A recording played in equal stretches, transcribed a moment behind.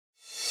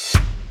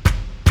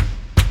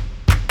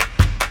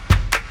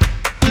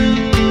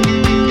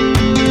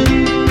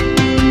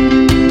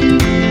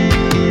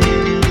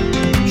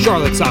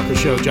Pilot Soccer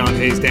Show. John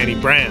Hayes, Danny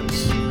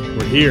Brams.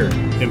 We're here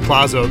in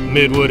Plaza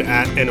Midwood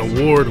at an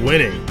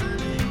award-winning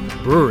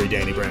brewery,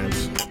 Danny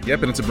Brams.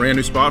 Yep, and it's a brand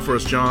new spot for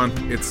us, John.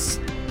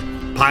 It's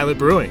Pilot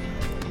Brewing.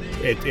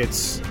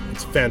 It's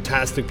a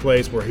fantastic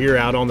place. We're here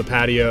out on the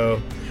patio,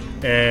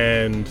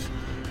 and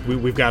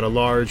we've got a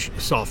large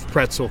soft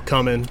pretzel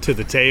coming to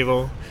the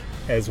table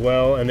as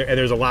well. And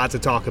there's a lot to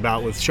talk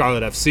about with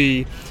Charlotte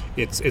FC.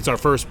 It's our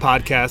first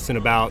podcast in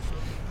about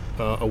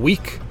a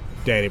week,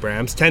 Danny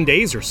Brams. 10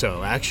 days or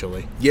so,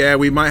 actually. Yeah,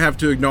 we might have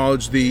to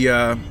acknowledge the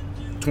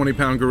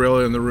 20-pound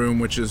gorilla in the room,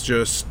 which is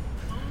just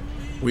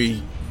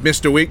we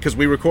missed a week because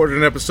we recorded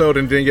an episode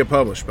and didn't get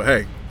published. But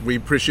hey, we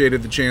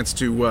appreciated the chance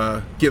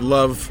to get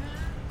love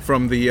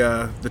from the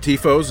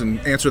TIFOs and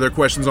answer their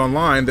questions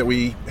online that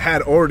we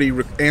had already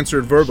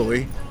answered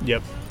verbally.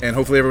 Yep. And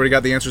hopefully everybody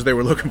got the answers they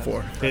were looking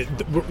for.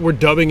 We're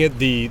dubbing it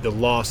the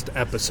lost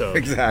episode.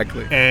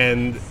 Exactly.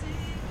 And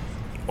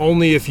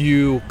only if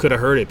you could have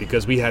heard it,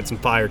 because we had some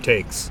fire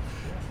takes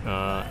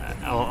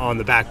on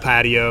the back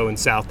patio in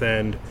South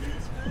End.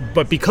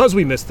 But because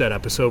we missed that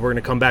episode, we're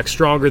going to come back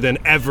stronger than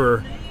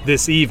ever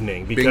this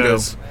evening.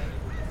 Because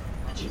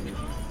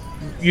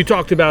you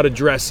talked about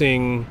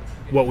addressing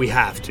what we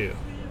have to,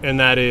 and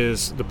that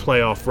is the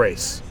playoff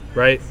race,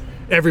 right?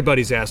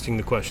 Everybody's asking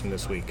the question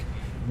this week.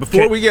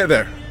 Before we get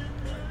there,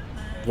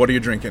 what are you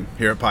drinking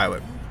here at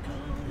Pilot?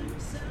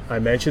 I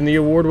mentioned the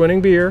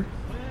award-winning beer.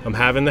 I'm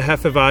having the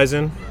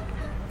Hefeweizen,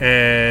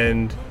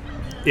 and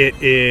it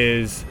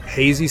is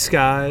Hazy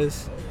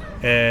Skies,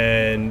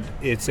 and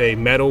it's a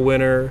medal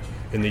winner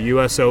in the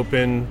U.S.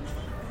 Open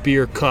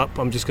Beer Cup.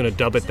 I'm just going to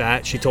dub it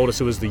that. She told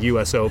us it was the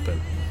U.S. Open.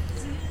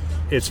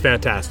 It's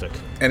fantastic.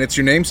 And it's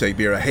your namesake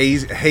beer, a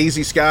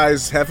Hazy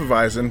Skies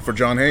Hefeweizen for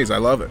John Hayes. I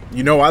love it.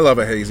 You know I love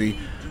a hazy.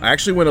 I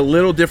actually went a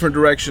little different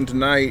direction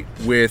tonight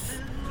with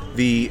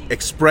the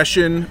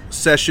Expression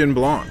Session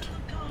Blonde.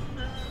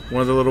 One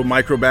of the little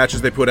micro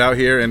batches they put out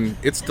here, and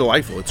it's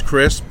delightful. It's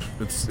crisp.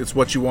 It's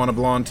what you want a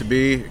blonde to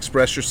be.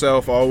 Express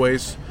yourself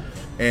always.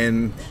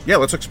 And yeah,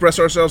 let's express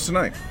ourselves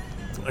tonight.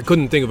 I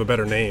couldn't think of a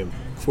better name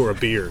for a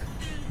beer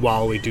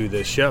while we do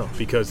this show,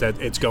 because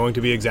it's going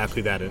to be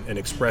exactly that, an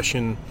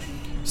expression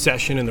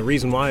session. And the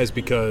reason why is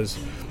because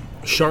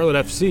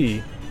Charlotte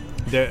FC,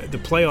 the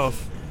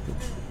playoff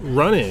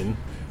run-in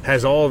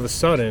has all of a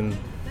sudden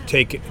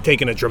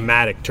taken a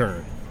dramatic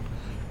turn,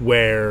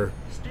 where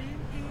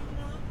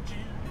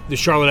the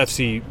Charlotte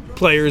FC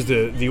players,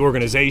 the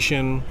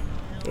organization,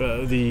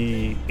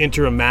 the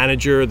interim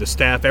manager, the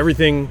staff,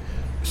 everything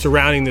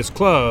surrounding this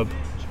club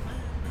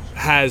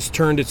has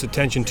turned its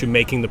attention to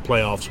making the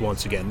playoffs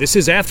once again. This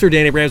is after,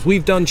 Danny Brams,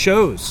 we've done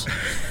shows.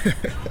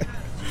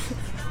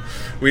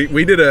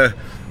 we did a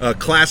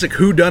classic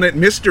whodunit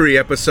mystery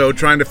episode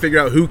trying to figure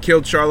out who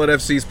killed Charlotte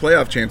FC's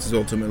playoff chances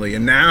ultimately.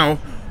 And now,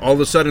 all of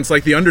a sudden, it's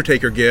like the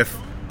Undertaker gif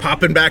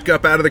popping back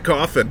up out of the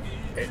coffin.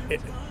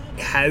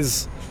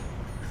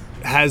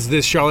 Has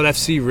this Charlotte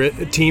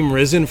FC team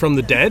risen from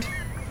the dead?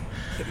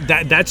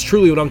 That's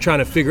truly what I'm trying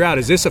to figure out.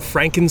 Is this a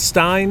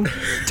Frankenstein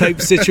type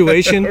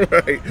situation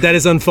right. that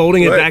is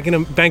unfolding at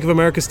Bank of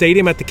America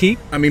Stadium at the Keep?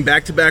 I mean,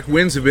 back-to-back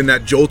wins have been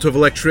that jolt of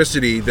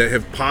electricity that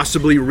have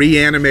possibly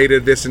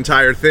reanimated this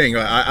entire thing.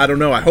 I don't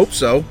know. I hope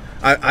so.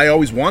 I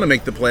always want to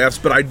make the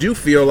playoffs, but I do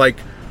feel like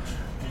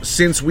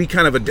since we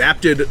kind of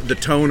adapted the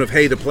tone of,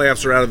 hey, the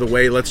playoffs are out of the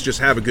way, let's just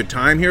have a good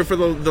time here for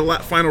the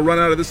final run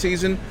out of the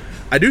season,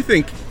 I do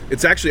think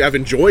it's actually, I've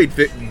enjoyed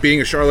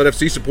being a Charlotte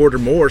FC supporter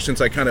more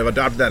since I kind of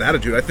adopted that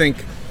attitude. I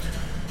think,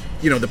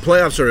 the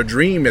playoffs are a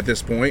dream at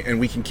this point, and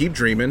we can keep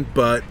dreaming,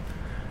 but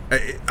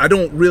I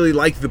don't really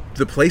like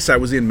the place I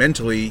was in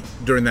mentally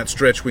during that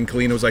stretch when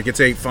Kalina was like, it's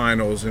 8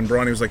 finals, and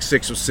Bronny was like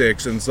 6 of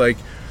 6, and it's like,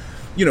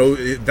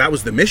 that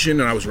was the mission,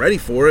 and I was ready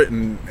for it,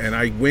 and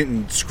I went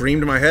and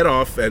screamed my head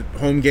off at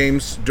home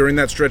games during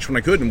that stretch when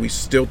I could, and we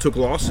still took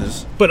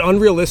losses. But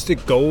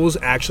unrealistic goals,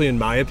 actually, in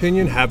my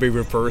opinion, have a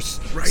reverse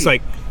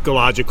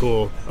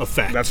psychological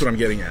effect. That's what I'm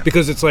getting at.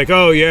 Because it's like,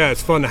 oh, yeah,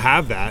 it's fun to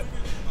have that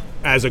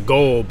as a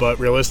goal, but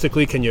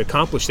realistically, can you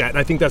accomplish that? And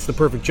I think that's the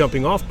perfect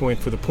jumping off point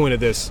for the point of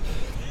this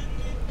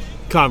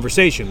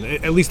conversation,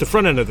 at least the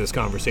front end of this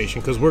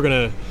conversation, because we're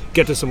going to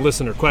get to some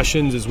listener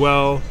questions as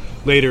well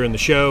later in the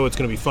show. It's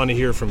going to be fun to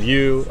hear from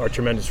you, our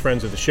tremendous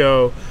friends of the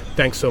show.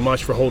 Thanks so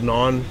much for holding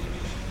on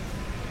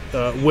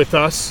with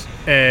us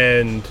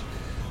and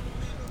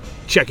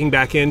checking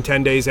back in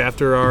 10 days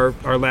after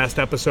our last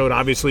episode.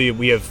 Obviously,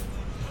 we have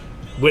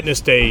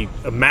witnessed a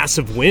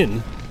massive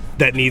win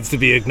that needs to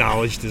be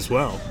acknowledged as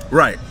well.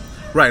 Right.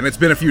 And it's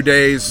been a few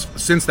days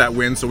since that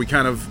win, so we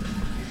kind of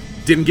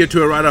didn't get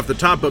to it right off the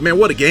top, but man,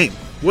 what a game.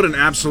 What an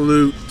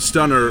absolute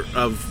stunner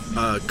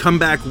of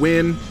comeback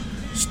win,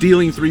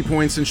 stealing 3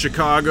 points in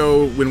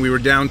Chicago when we were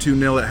down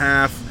 2-0 at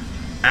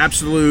half.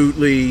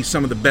 Absolutely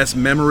some of the best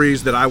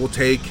memories that I will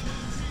take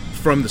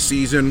from the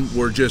season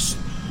were just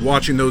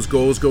watching those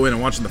goals go in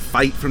and watching the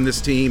fight from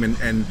this team.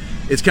 And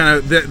it's kind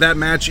of that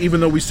match, even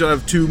though we still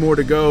have 2 more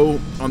to go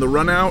on the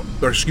run out,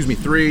 or excuse me,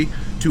 3,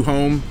 2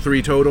 home,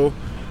 3 total.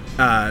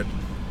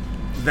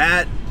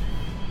 That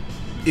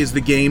is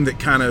the game that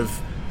kind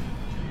of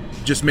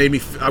just made me.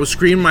 I was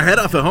screaming my head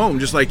off at home.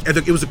 Just like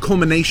it was a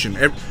culmination.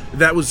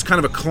 That was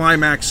kind of a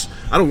climax.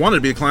 I don't want it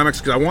to be a climax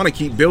because I want to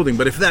keep building.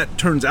 But if that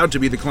turns out to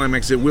be the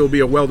climax, it will be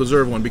a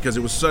well-deserved one because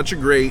it was such a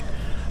great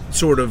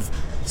sort of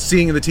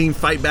seeing the team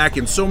fight back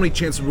in so many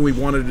chances when we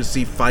wanted to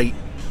see fight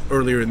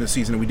earlier in the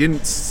season. And we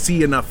didn't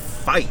see enough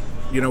fight.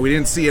 We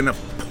didn't see enough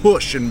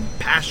push and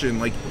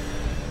passion. And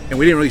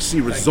we didn't really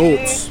see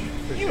results.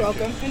 You're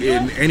welcome.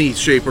 In any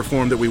shape or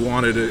form that we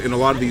wanted in a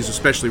lot of these,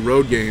 especially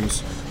road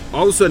games.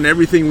 All of a sudden,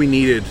 everything we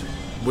needed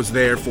was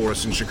there for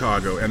us in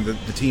Chicago, and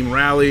the team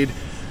rallied.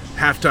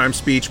 Halftime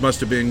speech must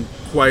have been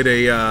quite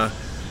a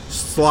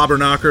slobber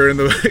knocker in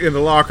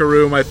the locker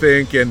room, I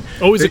think. And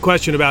always a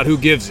question about who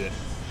gives it.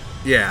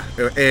 Yeah,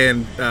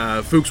 and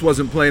Fuchs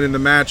wasn't playing in the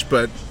match,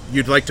 but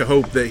you'd like to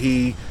hope that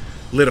he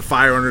lit a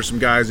fire under some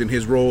guys in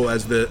his role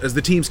as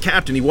the team's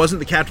captain. He wasn't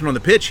the captain on the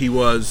pitch. He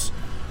was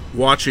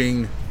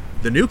watching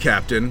the new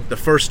captain, the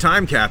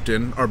first-time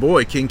captain, our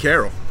boy King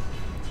Carroll.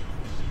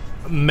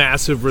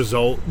 Massive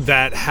result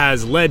that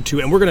has led to,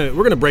 and we're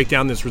gonna break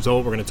down this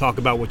result. We're gonna talk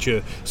about what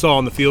you saw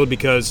on the field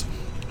because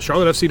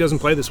Charlotte FC doesn't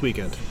play this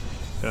weekend.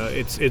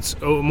 It's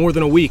more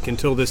than a week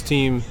until this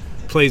team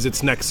plays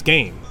its next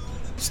game.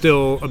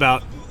 Still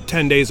about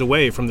 10 days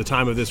away from the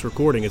time of this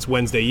recording. It's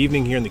Wednesday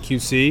evening here in the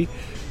QC.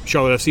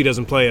 Charlotte FC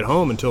doesn't play at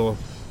home until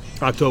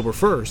October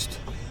 1st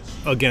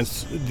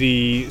against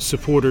the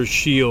Supporters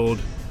Shield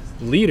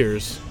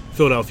leaders,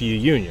 Philadelphia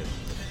Union.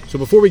 So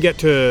before we get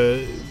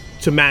to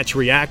match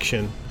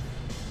reaction,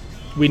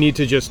 we need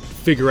to just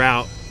figure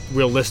out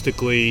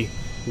realistically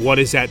what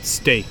is at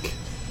stake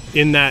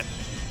in that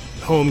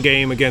home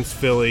game against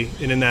Philly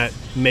and in that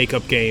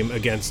makeup game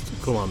against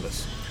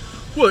Columbus.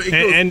 Well,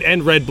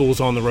 and Red Bulls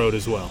on the road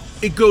as well.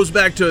 It goes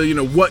back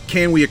to, what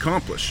can we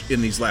accomplish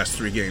in these last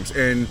three games?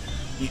 And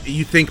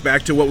you think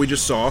back to what we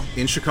just saw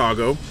in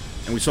Chicago,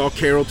 and we saw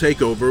Carroll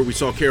take over. We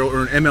saw Carroll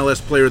earn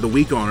MLS Player of the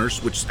Week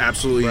honors, which is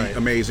absolutely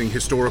amazing,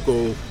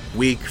 historical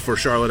week for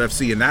Charlotte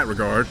FC in that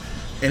regard.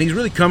 And he's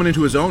really coming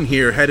into his own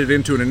here, headed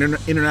into an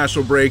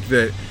international break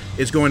that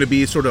is going to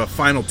be sort of a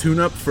final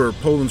tune-up for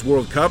Poland's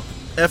World Cup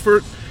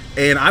effort.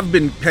 And I've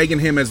been pegging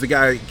him as the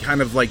guy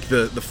kind of like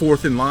the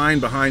fourth in line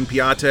behind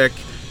Piatek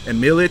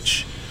and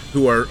Milic,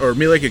 who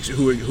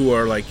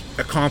are like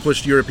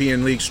accomplished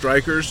European League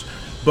strikers.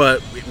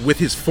 But with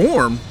his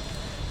form,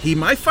 he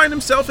might find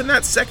himself in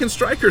that second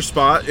striker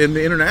spot in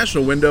the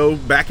international window,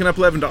 backing up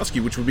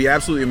Lewandowski, which would be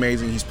absolutely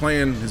amazing. He's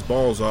playing his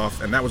balls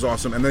off, and that was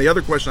awesome. And then the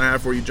other question I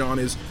have for you, John,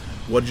 is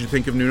what did you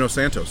think of Nuno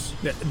Santos?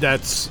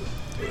 That's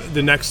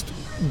the next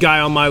guy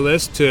on my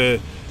list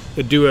to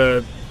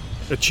do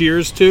a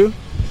cheers to.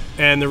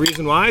 And the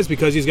reason why is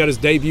because he's got his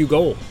debut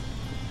goal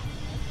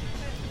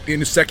in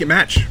his second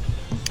match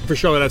for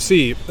Charlotte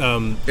FC.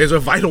 Is a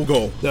vital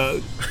goal.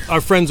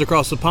 Our friends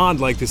across the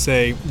pond like to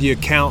say the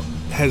account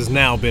has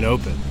now been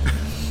opened.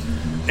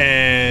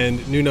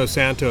 And Nuno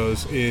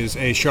Santos is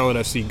a Charlotte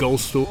FC goal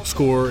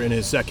scorer in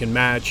his second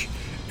match.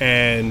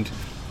 And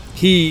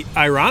he,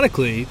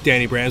 ironically,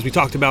 Danny Brams, we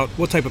talked about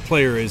what type of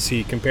player is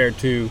he compared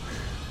to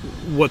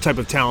what type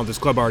of talent this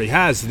club already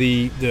has.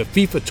 The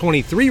FIFA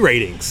 23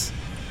 ratings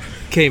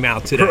came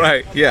out today.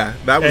 Right, yeah,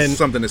 that was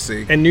something to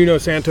see. And Nuno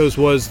Santos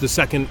was the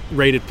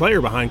second-rated player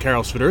behind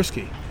Karol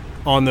Swiderski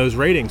on those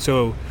ratings.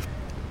 So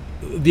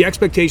the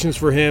expectations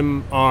for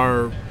him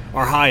are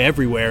high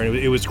everywhere, and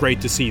it was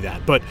great to see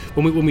that. But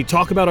when we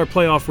talk about our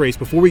playoff race,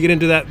 before we get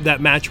into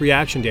that match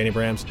reaction, Danny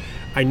Brams,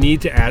 I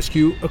need to ask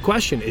you a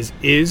question.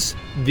 Is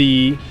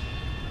the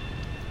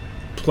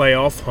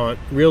playoff hunt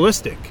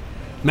realistic?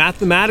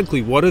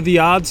 Mathematically, what are the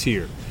odds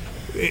here?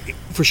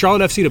 For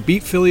Charlotte FC to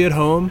beat Philly at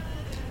home,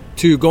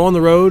 to go on the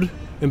road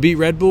and beat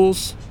Red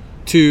Bulls,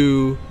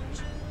 to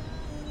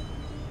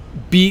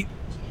beat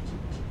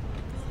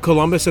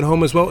Columbus at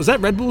home as well. Is that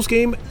Red Bulls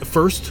game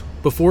first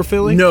before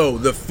Philly? No,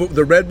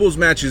 the Red Bulls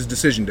match is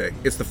decision day.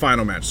 It's the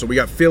final match. So we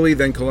got Philly,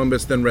 then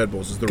Columbus, then Red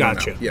Bulls is the run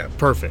out. Yeah,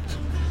 perfect.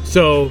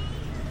 So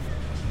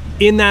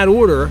in that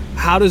order,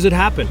 how does it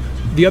happen?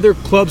 The other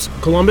clubs,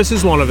 Columbus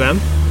is one of them.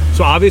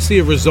 So obviously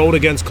a result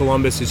against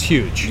Columbus is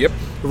huge. Yep.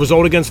 A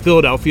result against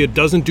Philadelphia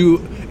doesn't do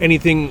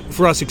anything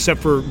for us except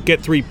for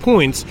get 3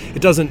 points.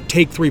 It doesn't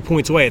take 3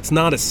 points away. It's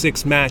not a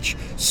 6-match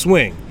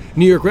swing.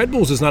 New York Red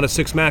Bulls is not a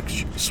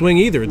 6-match swing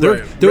either.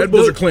 Red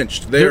Bulls are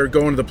clinched. They're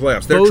going to the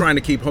playoffs. They're trying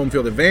to keep home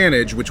field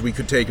advantage, which we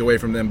could take away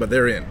from them, but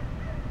they're in.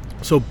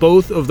 So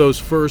both of those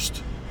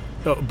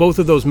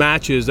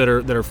matches that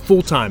are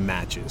full-time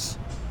matches,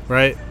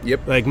 right?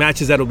 Yep. Like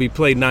matches that will be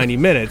played 90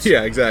 minutes.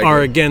 Yeah, exactly. Are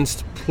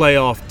against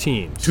playoff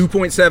teams.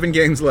 2.7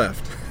 games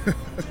left.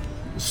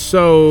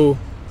 So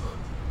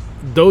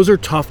those are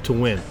tough to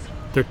win.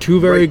 They're two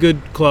very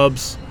good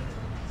clubs.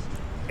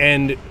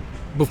 And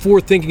before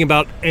thinking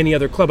about any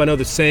other club, I know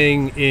the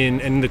saying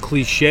and the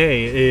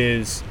cliche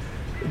is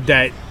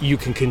that you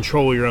can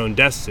control your own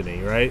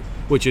destiny, right?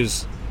 Which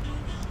is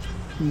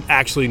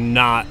actually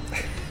not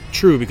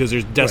true because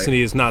there's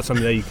destiny is not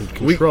something that you can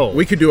control.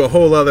 We could do a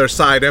whole other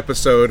side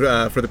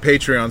episode for the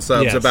Patreon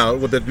subs about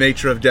what the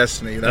nature of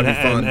destiny. That'd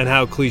be fun. And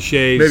how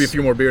cliches. Maybe a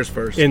few more beers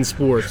first. In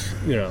sports,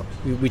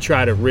 we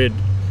try to rid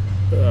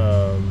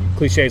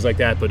cliches like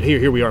that, but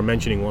here we are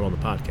mentioning one on the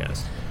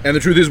podcast. And the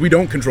truth is, we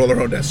don't control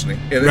our own destiny.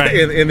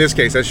 In this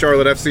case, as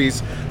Charlotte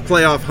FC's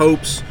playoff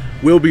hopes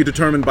will be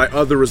determined by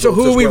other results.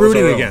 So who are we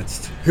rooting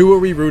against? Who are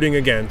we rooting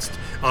against?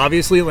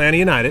 Obviously, Atlanta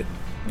United.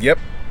 Yep.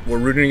 We're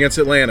rooting against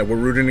Atlanta. We're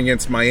rooting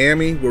against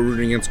Miami. We're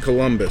rooting against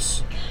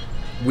Columbus.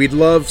 We'd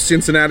love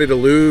Cincinnati to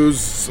lose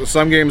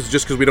some games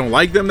just because we don't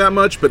like them that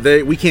much, but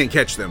we can't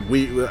catch them.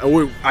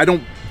 I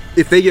don't.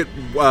 If they get,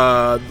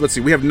 let's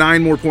see, we have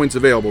 9 more points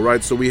available,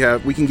 right? So we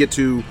can get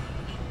to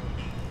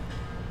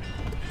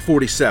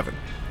 47.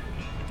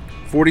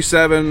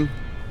 47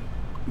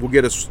 will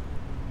get us,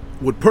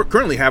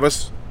 currently have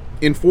us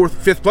in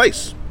 5th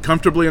place,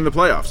 comfortably in the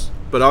playoffs.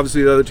 But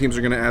obviously the other teams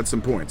are going to add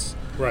some points.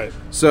 Right.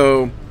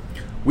 So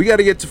we got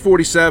to get to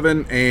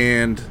 47,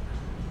 and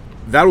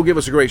that'll give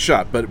us a great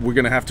shot. But we're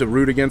going to have to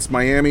root against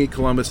Miami,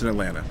 Columbus, and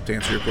Atlanta, to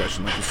answer your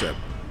question, like you said.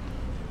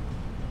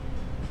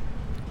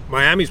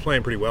 Miami's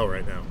playing pretty well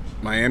right now.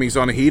 Miami's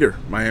on a heater.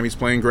 Miami's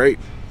playing great.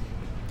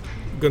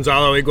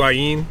 Gonzalo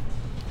Higuain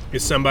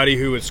is somebody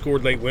who has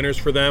scored late winners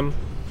for them,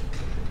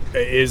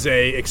 is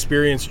a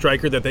experienced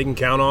striker that they can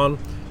count on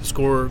to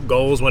score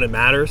goals when it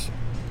matters.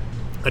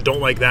 I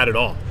don't like that at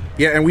all.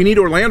 Yeah, and we need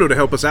Orlando to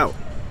help us out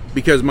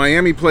because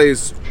Miami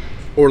plays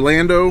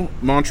Orlando,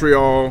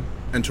 Montreal,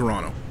 and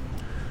Toronto.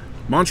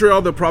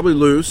 Montreal, they'll probably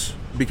lose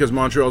because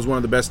Montreal is one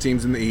of the best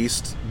teams in the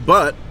East,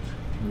 but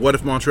what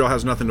if Montreal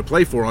has nothing to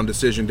play for on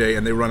decision day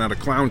and they run out a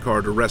clown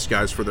card to rest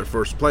guys for their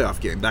first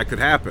playoff game? That could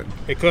happen.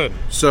 It could.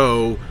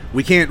 So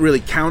we can't really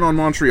count on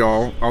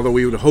Montreal, although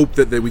we would hope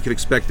that we could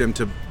expect them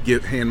to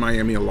hand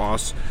Miami a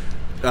loss.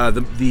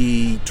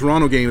 The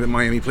Toronto game that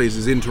Miami plays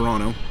is in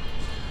Toronto.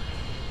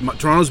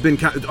 Toronto's been,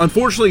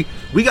 unfortunately,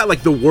 we got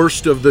like the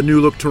worst of the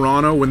new look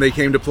Toronto when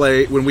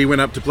we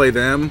went up to play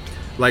them.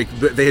 Like,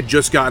 they had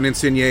just gotten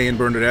Insigne and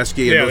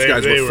Bernardeschi, and those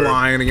guys were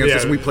flying against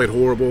us, and we played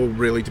horrible,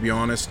 really, to be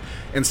honest.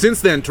 And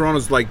since then,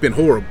 Toronto's like been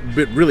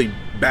really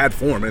bad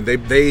form, and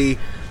they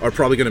are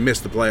probably going to miss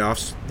the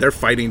playoffs. They're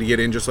fighting to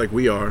get in just like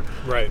we are.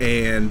 Right.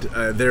 And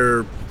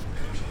their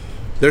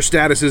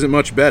status isn't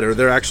much better.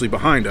 They're actually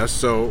behind us,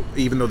 so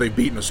even though they've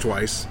beaten us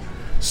twice.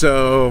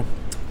 So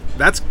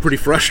that's pretty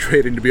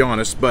frustrating, to be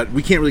honest, but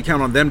we can't really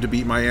count on them to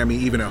beat Miami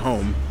even at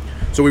home.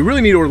 So we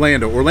really need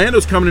Orlando.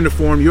 Orlando's coming into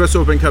form, U.S.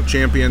 Open Cup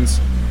champions.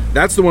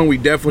 That's the one we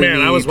definitely need.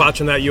 Man, I was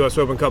watching that U.S.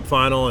 Open Cup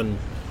final, and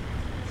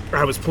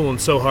I was pulling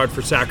so hard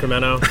for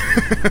Sacramento.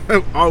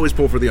 Always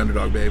pull for the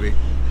underdog, baby.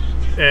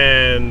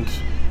 And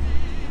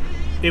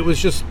it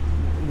was just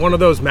one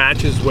of those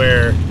matches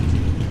where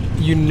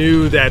you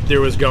knew that there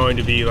was going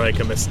to be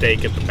like a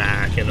mistake at the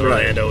back, and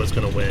Orlando was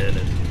going to win.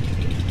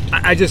 And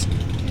I just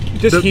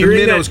the hearing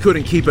minnows that,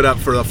 couldn't keep it up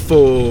for the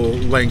full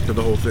length of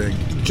the whole thing.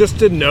 Just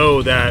to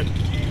know that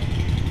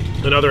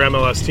another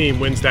MLS team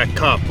wins that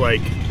cup,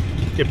 like,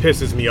 it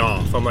pisses me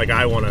off. I'm like,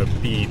 I want to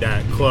be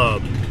that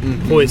club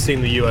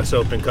hoisting the U.S.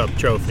 Open Cup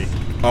trophy.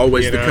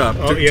 Always the cup.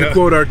 To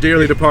quote our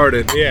dearly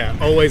departed. Yeah,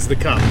 always the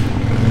cup.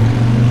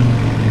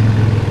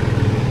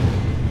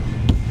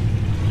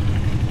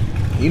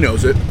 He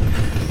knows it.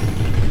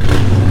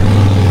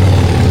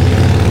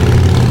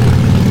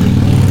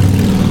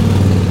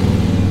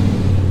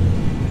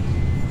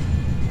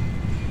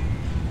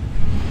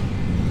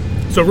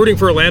 So rooting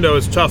for Orlando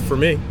is tough for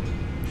me.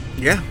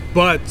 Yeah.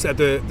 But at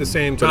the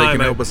same time, they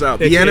can help us out.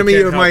 The enemy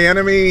of my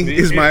enemy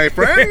is my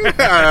friend?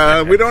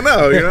 We don't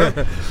know, you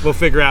know? We'll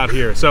figure out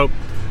here. So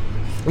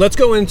let's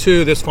go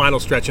into this final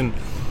stretch.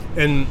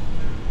 And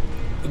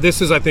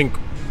this is, I think,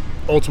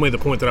 ultimately the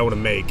point that I want to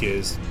make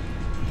is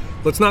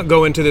let's not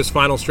go into this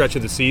final stretch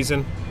of the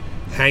season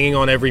hanging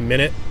on every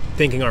minute,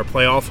 thinking our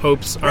playoff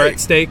hopes are at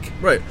stake.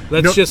 Right.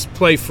 Let's just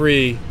play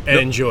free and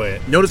enjoy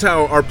it. Notice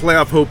how our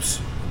playoff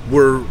hopes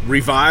were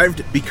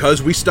revived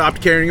because we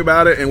stopped caring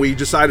about it and we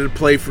decided to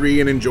play free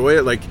and enjoy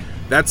it. Like,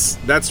 that's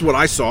what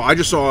I saw. I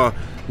just saw,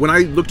 when I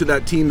looked at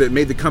that team that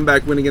made the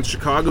comeback win against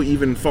Chicago,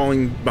 even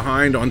falling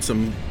behind on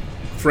some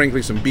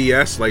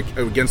BS, like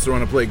against the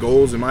run of play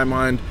goals in my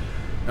mind,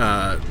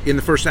 in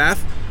the first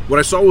half, what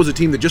I saw was a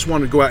team that just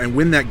wanted to go out and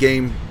win that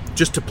game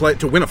just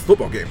to win a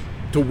football game.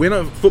 To win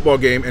a football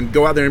game and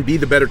go out there and be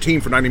the better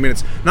team for 90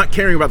 minutes, not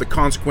caring about the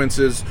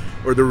consequences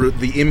or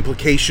the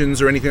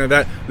implications or anything like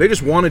that. They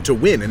just wanted to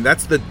win, and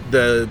that's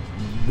the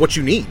what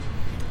you need.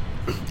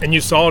 And you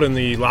saw it in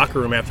the locker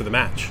room after the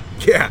match.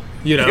 Yeah.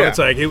 It's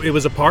like it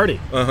was a party.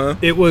 Uh-huh.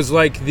 It was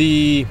like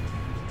it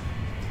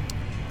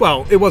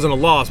wasn't a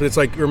loss, but it's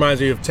like, it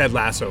reminds me of Ted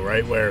Lasso,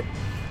 right? Where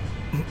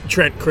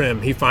Trent Krim,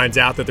 he finds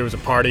out that there was a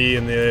party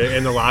in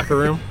the locker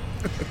room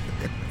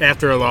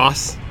after a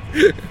loss.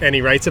 And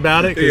he writes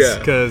about it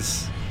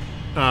because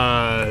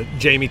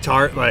Jamie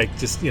Tart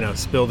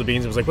spilled the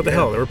beans and was like, what the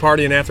hell? They were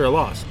partying after a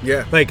loss.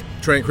 Yeah. Like,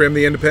 Trent Krim,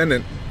 the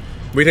Independent.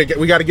 We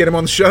got to get him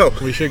on the show.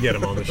 We should get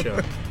him on the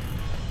show.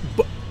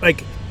 But,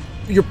 like,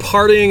 you're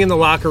partying in the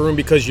locker room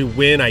because you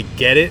win, I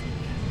get it.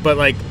 But,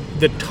 like,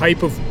 the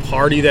type of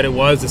party that it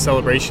was, the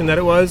celebration that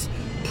it was,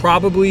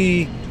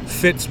 probably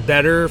fits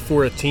better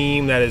for a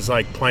team that is,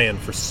 like, playing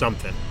for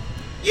something.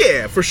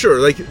 Yeah, for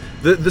sure. Like,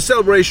 the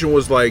celebration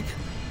was like,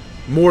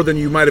 more than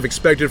you might have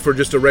expected for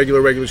just a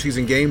regular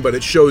season game, but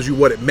it shows you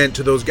what it meant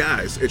to those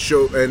guys.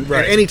 And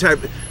any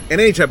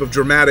type of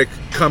dramatic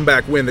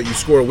comeback win that you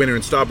score a winner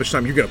in stoppage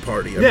time, you're going to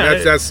party. I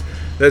mean,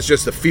 that's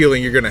just the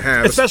feeling you're going to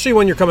have, especially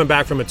when you're coming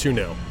back from a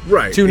 2-0.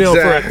 Right, 2-0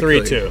 exactly, for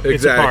a 3-2.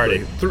 It's a party.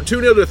 2-0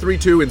 to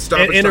 3-2 in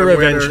stoppage time. In a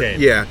revenge game.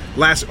 Yeah,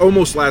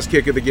 almost last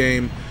kick of the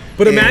game.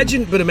 But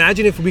imagine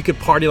if we could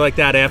party like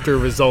that after a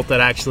result that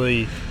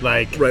actually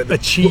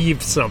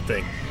achieved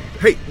something.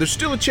 Hey, there's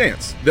still a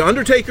chance. The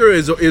Undertaker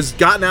is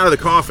gotten out of the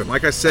coffin,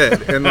 like I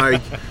said, and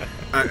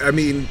I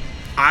mean,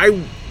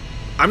 I'm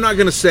not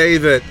going to say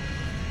that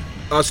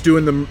us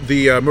doing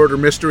the murder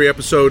mystery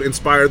episode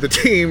inspired the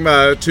team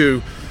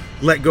to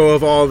let go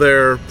of all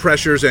their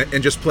pressures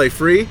and just play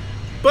free,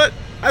 but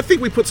I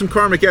think we put some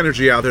karmic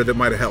energy out there that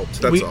might have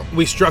helped. That's all.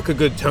 We struck a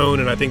good tone,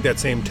 and I think that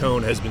same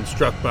tone has been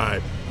struck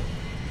by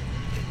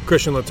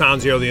Christian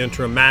Lattanzio, the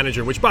interim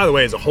manager, which, by the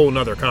way, is a whole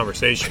nother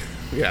conversation.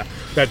 Yeah,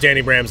 that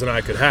Danny Brams and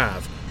I could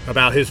have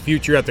about his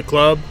future at the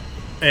club.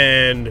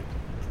 And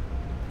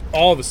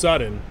all of a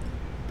sudden,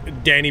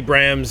 Danny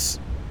Brams,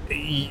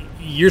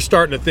 you're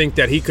starting to think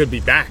that he could be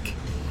back.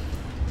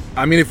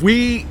 I mean, if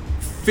we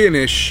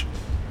finish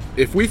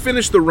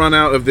the run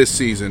out of this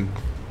season,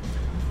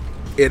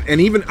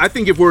 and even I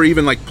think if we're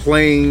even like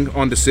playing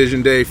on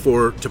decision day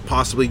to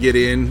possibly get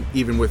in,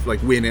 even with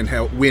like win in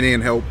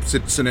help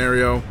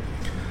scenario,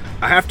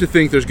 I have to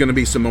think there's going to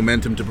be some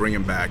momentum to bring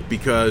him back,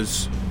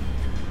 because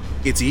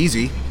it's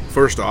easy.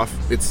 First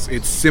off,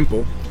 it's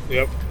simple.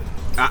 Yep.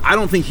 I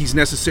don't think he's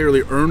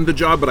necessarily earned the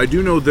job, but I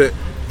do know that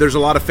there's a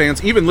lot of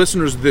fans, even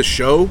listeners of this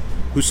show,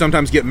 who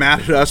sometimes get mad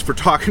at us for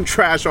talking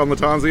trash on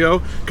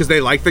Lattanzio because they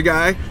like the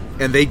guy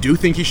and they do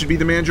think he should be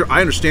the manager.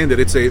 I understand that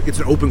it's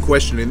an open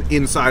question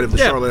inside of the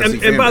Charlotte FC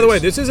fan and by base. the way,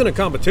 this isn't a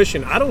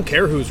competition. I don't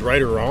care who's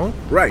right or wrong.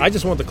 Right. I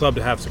just want the club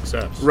to have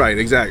success. Right.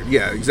 Exactly.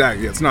 Yeah.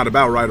 Exactly. It's not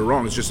about right or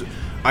wrong. It's just,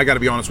 I got to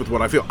be honest with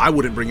what I feel. I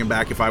wouldn't bring him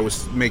back if I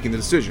was making the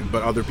decision,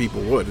 but other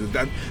people would.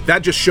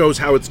 That just shows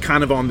how it's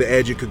kind of on the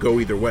edge. It could go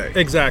either way.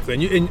 Exactly.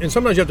 And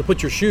sometimes you have to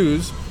put your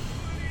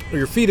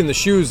feet in the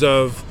shoes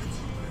of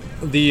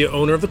the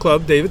owner of the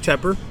club, David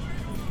Tepper,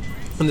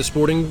 and the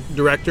sporting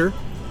director,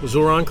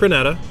 Zoran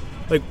Kraneta.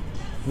 Like,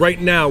 right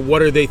now,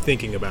 what are they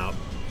thinking about?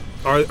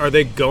 Are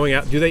they going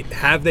out?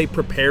 Have they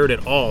prepared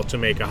at all to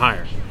make a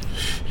hire?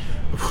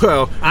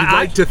 Well, I'd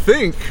like to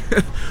think,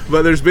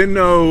 but there's been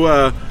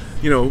no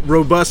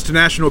robust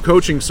national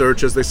coaching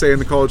search, as they say in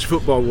the college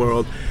football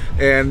world.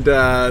 And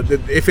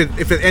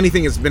if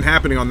anything has been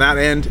happening on that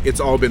end, it's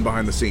all been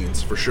behind the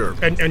scenes, for sure.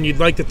 And you'd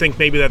like to think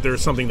maybe that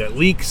there's something that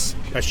leaks,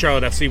 that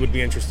Charlotte FC would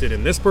be interested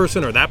in this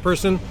person or that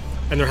person,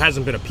 and there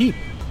hasn't been a peep.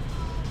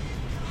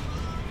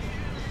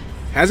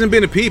 Hasn't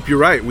been a peep, you're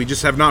right. We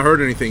just have not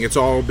heard anything. It's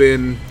all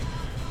been...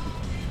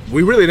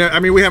 we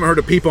haven't heard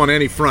a peep on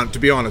any front, to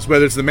be honest,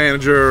 whether it's the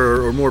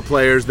manager or more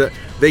players. That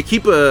they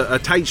keep a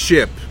tight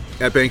ship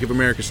at Bank of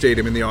America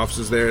Stadium in the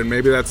offices there, and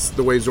maybe that's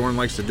the way Zorn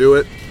likes to do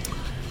it.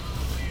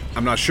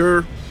 I'm not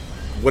sure.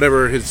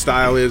 Whatever his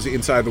style is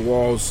inside the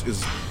walls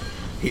is,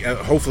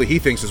 hopefully he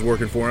thinks is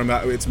working for him.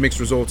 It's mixed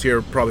results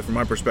here, probably from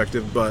my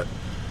perspective, but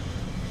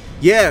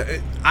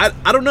yeah,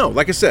 I don't know.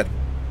 Like I said,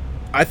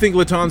 I think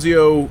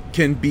Lattanzio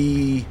can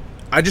be.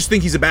 I just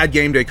think he's a bad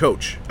game day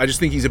coach. I just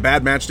think he's a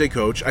bad match day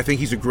coach. I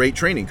think he's a great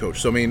training coach.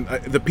 So I mean,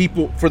 the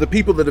people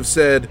that have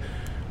said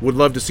would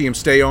love to see him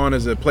stay on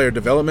as a player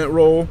development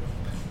role,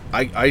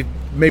 I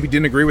maybe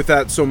didn't agree with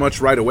that so much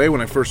right away when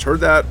I first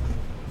heard that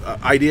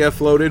idea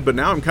floated, but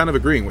now I'm kind of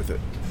agreeing with it.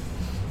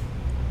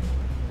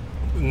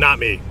 Not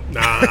me.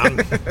 Nah,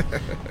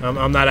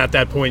 I'm not at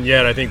that point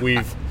yet. I think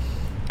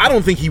I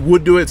don't think he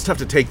would do it. It's tough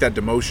to take that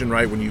demotion,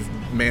 right, when you've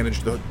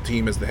managed the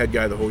team as the head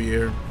guy the whole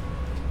year.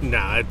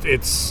 Nah,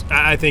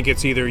 I think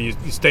it's either you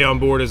stay on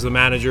board as the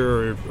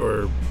manager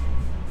or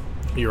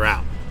you're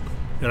out.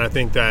 And I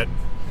think that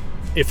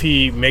if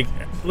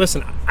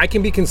listen, I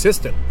can be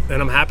consistent, and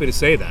I'm happy to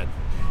say that,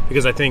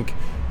 because I think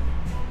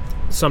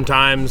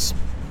sometimes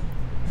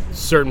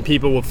certain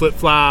people will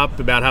flip-flop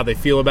about how they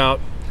feel about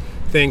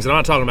things, and I'm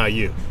not talking about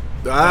you.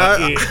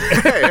 Hey.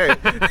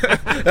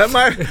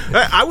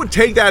 I would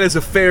take that as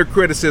a fair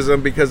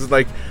criticism, because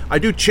like I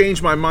do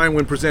change my mind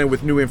when presented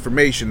with new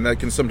information that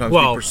can sometimes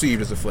be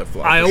perceived as a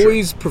flip-flop. I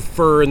always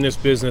prefer in this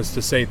business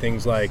to say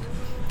things like,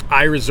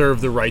 I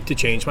reserve the right to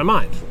change my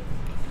mind.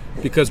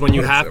 Because when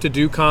you have to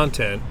do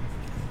content,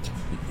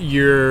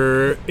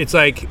 you're a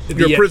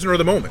prisoner of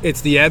the moment.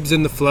 It's the ebbs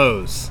and the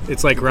flows.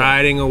 It's like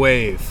riding a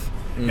wave.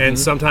 Mm-hmm. And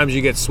sometimes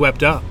you get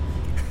swept up.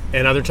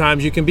 And other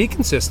times you can be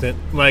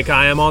consistent, like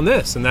I am on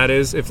this. And that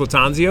is, if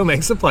Lattanzio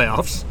makes the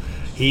playoffs,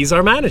 he's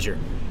our manager.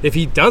 If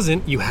he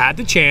doesn't, you had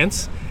the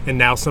chance, and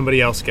now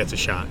somebody else gets a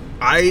shot.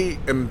 I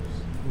am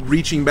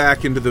reaching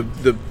back into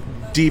the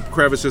deep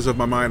crevices of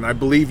my mind. I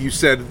believe you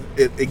said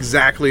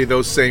exactly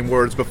those same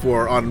words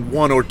before on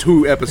one or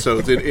two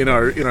episodes in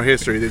our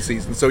history this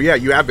season. So yeah,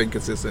 you have been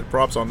consistent.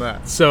 Props on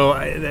that. So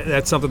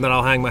that's something that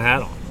I'll hang my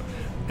hat on,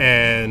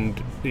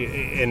 and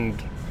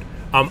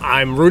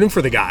I'm rooting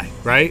for the guy.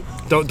 Right?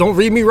 Don't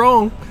read me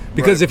wrong.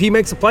 Because if he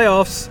makes the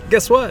playoffs,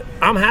 guess what?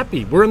 I'm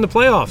happy. We're in the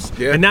playoffs.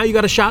 Yeah. And now you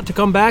got a shot to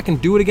come back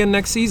and do it again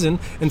next season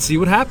and see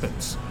what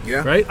happens.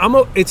 Yeah. Right?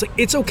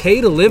 It's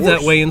okay to live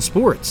that way in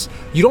sports.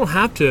 You don't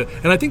have to.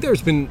 And I think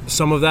there's been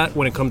some of that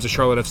when it comes to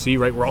Charlotte FC,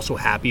 right? We're also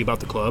happy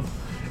about the club,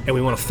 and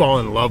we want to fall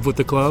in love with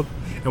the club,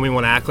 and we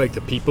want to act like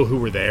the people who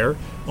were there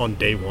on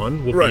day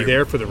one will be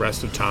there for the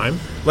rest of time.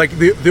 Like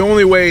the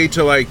only way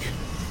to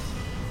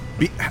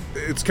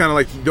it's kind of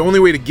like the only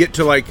way to get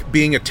to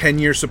being a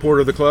 10-year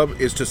supporter of the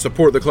club is to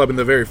support the club in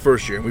the very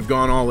first year. And we've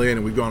gone all in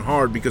and we've gone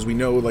hard because we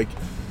know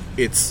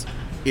it's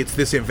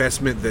this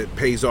investment that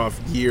pays off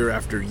year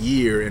after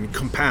year and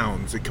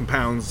compounds. It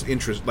compounds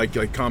interest, like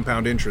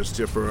compound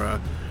interest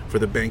for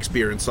the Banks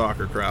Beer and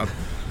Soccer crowd.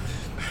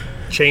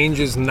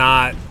 Change is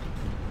not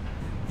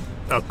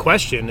a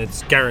question,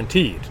 it's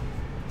guaranteed.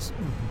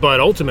 But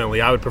ultimately,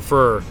 I would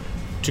prefer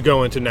to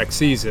go into next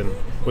season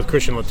with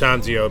Christian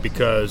Latanzio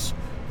because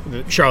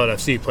Charlotte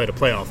FC played a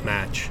playoff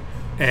match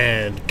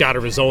and got a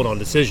result on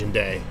decision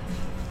day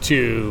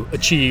to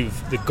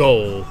achieve the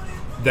goal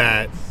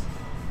that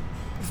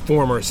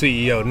former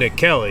CEO Nick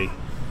Kelly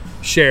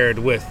shared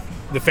with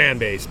the fan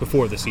base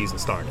before the season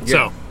started.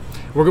 Yeah. So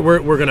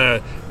we're going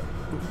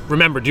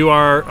to do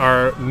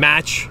our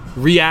match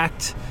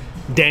react.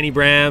 Danny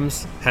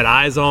Brams had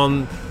eyes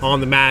on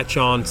the match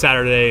on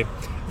Saturday.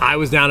 I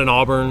was down in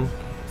Auburn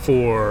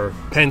for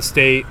Penn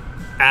State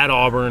at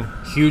Auburn.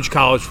 Huge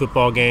college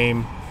football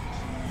game.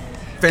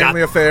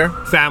 Family affair.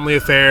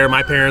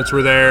 My parents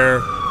were there.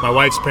 My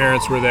wife's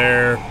parents were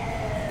there.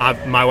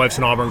 My wife's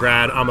an Auburn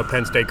grad. I'm a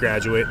Penn State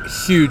graduate.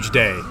 Huge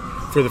day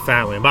for the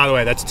family. And by the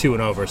way, that's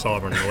 2-0 versus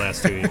Auburn in the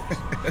last 2 years.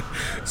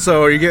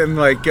 So are you getting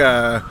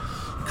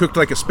cooked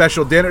a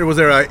special dinner? Was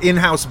there an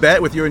in-house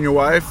bet with you and your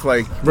wife?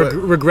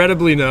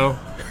 Regrettably, no.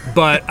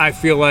 But I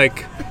feel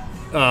like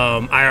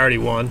I already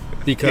won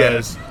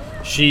because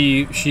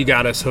she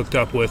got us hooked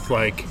up with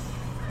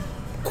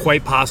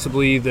quite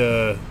possibly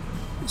the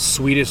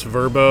sweetest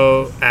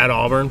Verbo at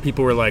Auburn.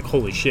 People were like,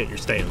 holy shit, you're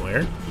staying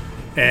where?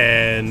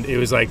 And it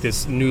was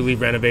this newly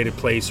renovated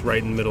place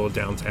right in the middle of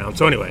downtown.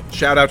 So anyway,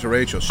 shout out to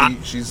Rachel.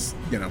 She's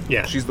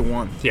she's the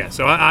one. Yeah,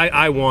 so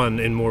I won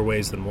in more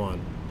ways than one.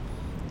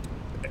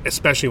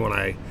 Especially when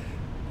I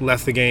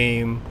left the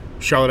game,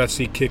 Charlotte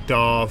FC kicked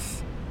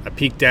off. I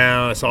peeked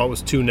down, I saw it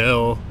was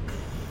 2-0.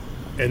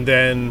 And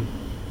then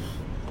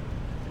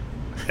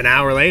an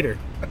hour later,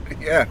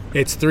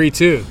 it's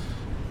 3-2.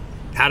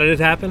 How did it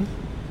happen?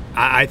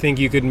 I think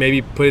you could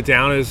maybe put it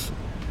down as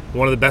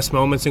one of the best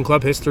moments in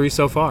club history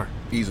so far.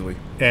 Easily.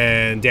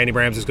 And Danny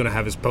Brams is going to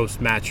have his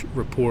post-match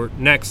report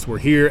next. We're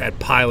here at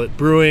Pilot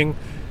Brewing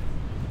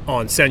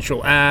on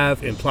Central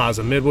Ave in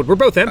Plaza Midwood. We're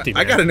both empty,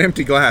 man. I got an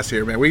empty glass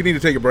here, man. We need to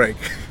take a break.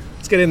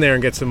 Let's get in there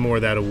and get some more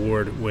of that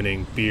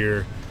award-winning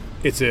beer.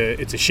 It's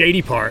a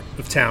shady part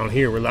of town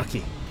here. We're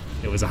lucky.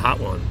 It was a hot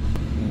one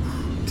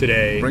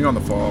today. Bring on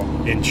the fall.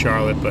 In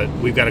Charlotte, but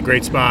we've got a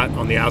great spot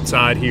on the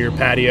outside here,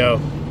 patio.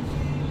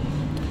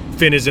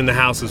 Finn is in the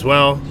house as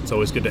well. It's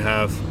always good to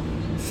have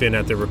Finn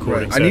at the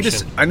recording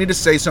session. I need to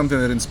say something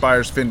that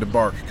inspires Finn to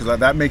bark, because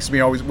that makes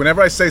me always,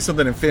 whenever I say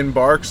something and Finn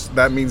barks,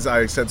 that means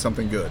I said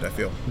something good, I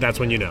feel. That's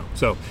when you know.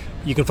 So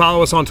you can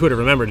follow us on Twitter.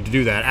 Remember to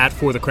do that, at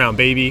For The Crown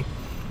Baby.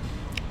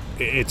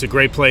 It's a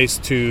great place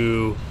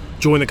to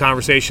join the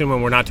conversation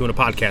when we're not doing a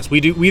podcast. We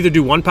either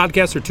do one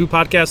podcast or 2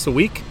 podcasts a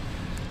week.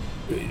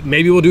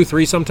 Maybe we'll do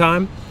 3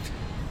 sometime.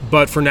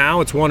 But for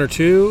now, it's 1 or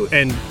 2.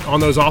 And on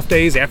those off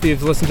days, after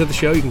you've listened to the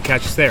show, you can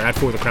catch us there at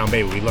For The Crown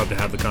Baby. We love to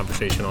have the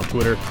conversation on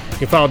Twitter. You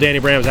can follow Danny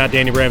Brams at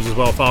Danny Brams as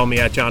well. Follow me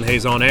at John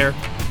Hayes on Air.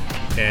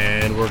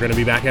 And we're going to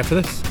be back after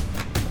this.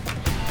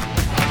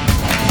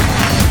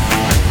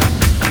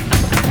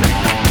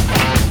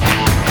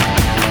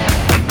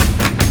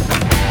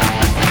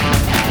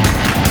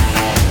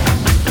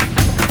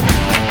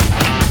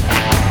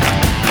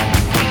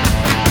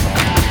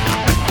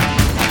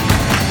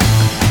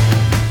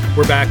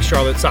 We're back,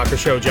 Charlotte Soccer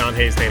Show. John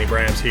Hayes, Danny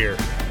Brams here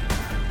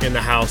in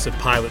the house at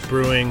Pilot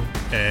Brewing.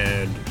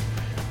 And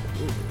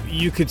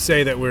you could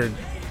say that we're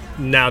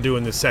now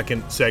doing the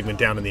second segment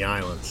down in the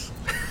islands.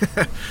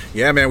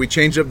 Yeah, man, we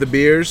changed up the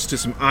beers to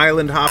some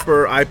Island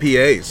Hopper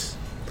IPAs.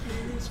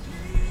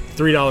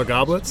 $3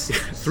 goblets?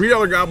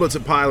 $3 goblets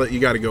at Pilot,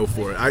 you got to go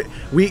for it.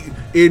 We,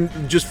 in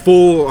just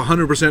full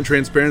 100%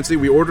 transparency,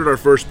 we ordered our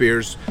first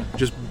beers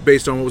just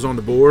based on what was on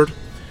the board.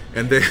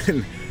 And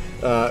then...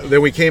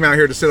 then we came out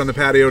here to sit on the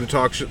patio to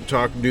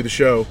talk, do the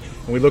show,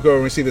 and we look over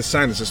and we see this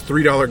sign that says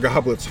 $3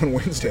 goblets on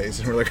Wednesdays,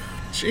 and we're like,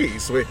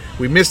 geez,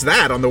 we missed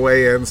that on the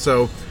way in.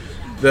 So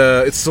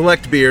it's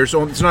select beer,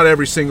 so it's not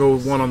every single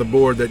one on the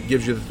board that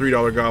gives you the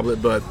 $3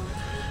 goblet, but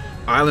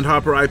Island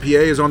Hopper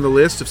IPA is on the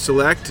list of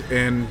select,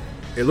 and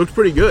it looked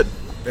pretty good,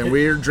 and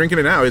we're drinking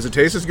it now. Does it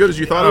taste as good as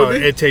you thought it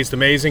would be? It tastes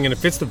amazing, and it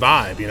fits the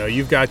vibe. You know,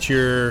 you've got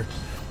your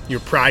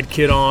Pride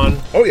kit on.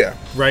 Oh yeah.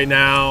 Right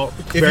now,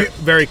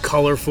 very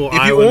colorful if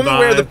island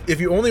vibe.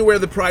 If you only wear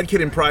the Pride kit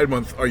in Pride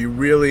Month, are you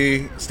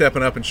really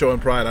stepping up and showing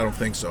pride? I don't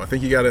think so. I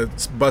think you got to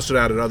bust it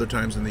out at other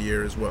times in the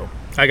year as well.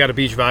 I got a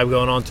beach vibe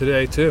going on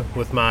today too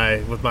with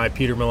my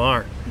Peter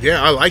Millar.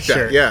 Yeah, I like that.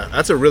 Shirt. Yeah,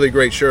 that's a really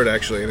great shirt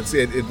actually, and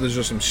there's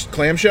just some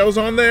clamshells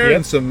on there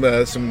and some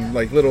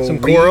like little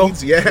coral.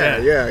 reeds.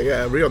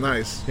 Yeah, real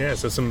nice. Yeah,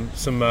 so some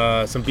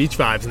beach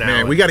vibes now.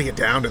 Man, we got to get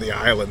down to the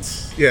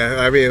islands. Yeah,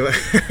 I mean,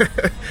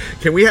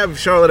 can we have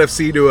Charlotte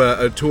FC do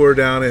a tour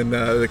down in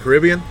the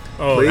Caribbean?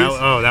 Please?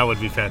 That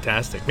would be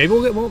fantastic. Maybe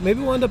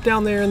we'll end up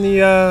down there in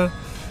the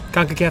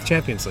CONCACAF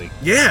Champions League.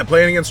 Yeah,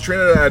 playing against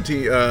Trinidad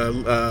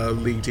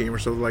league team or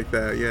something like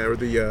that. Yeah, or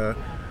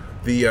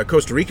the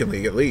Costa Rican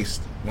league at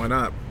least. Why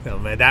not? Oh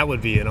man, that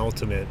would be an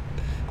ultimate.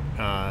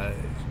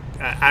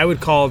 I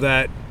would call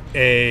that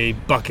a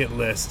bucket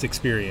list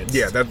experience.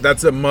 Yeah,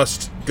 that's a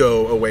must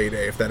go away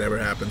day if that ever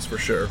happens for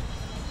sure.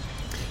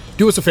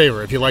 Do us a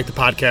favor if you like the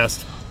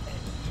podcast.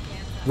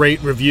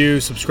 Rate, review,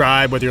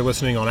 subscribe, whether you're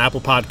listening on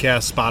Apple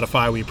Podcasts,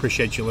 Spotify. We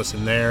appreciate you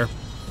listening there.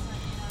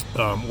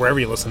 Wherever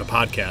you listen to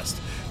podcasts.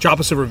 Drop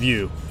us a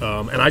review.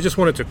 And I just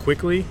wanted to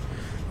quickly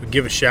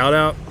give a shout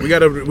out. We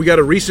got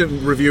a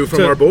recent review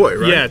from our boy,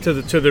 right? Yeah, to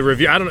the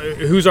review. I don't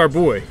know who's our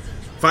boy.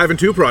 5 and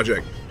 2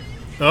 Project.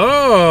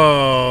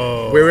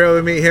 Oh, we were able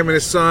to meet him and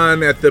his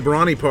son at the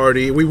Brawny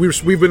party.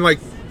 We've been like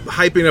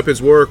hyping up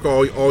his work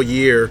all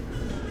year,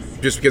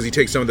 just because he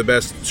takes some of the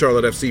best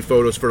Charlotte FC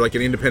photos for like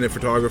an independent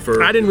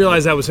photographer. I didn't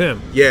realize that was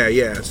him.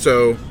 Yeah.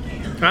 So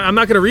I'm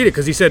not going to read it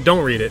because he said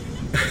don't read it.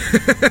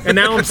 And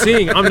now I'm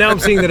seeing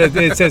that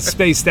it says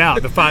spaced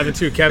out. The 5 and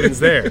 2. Kevin's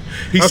there.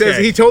 He says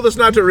he told us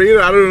not to read it.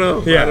 I don't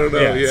know.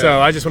 Yeah. So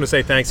I just want to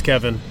say thanks,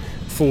 Kevin,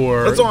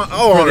 for that's all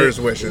honor his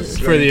wishes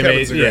for the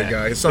Kevin's amazing. a great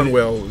guy. His son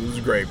Will was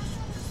great.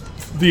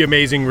 The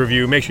amazing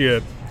review. Make sure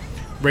you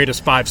rate us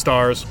 5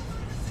 stars.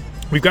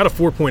 We've got a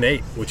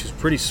 4.8, which is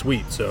pretty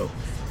sweet. So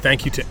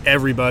thank you to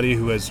everybody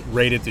who has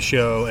rated the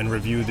show and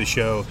reviewed the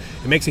show.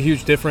 It makes a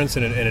huge difference,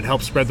 and it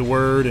helps spread the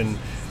word. And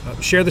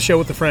share the show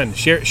with a friend.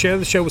 Share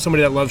the show with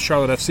somebody that loves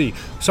Charlotte FC.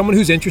 Someone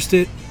who's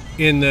interested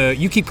in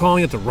you keep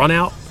calling it the run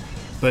out,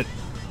 but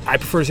I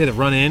prefer to say the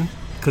run in,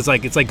 because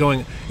it's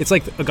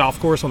like a golf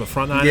course on the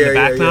front nine and the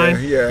back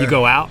nine. Yeah. You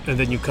go out and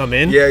then you come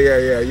in. Yeah.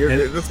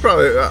 That's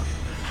probably.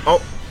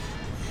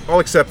 I'll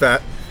accept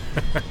that.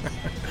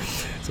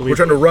 So we're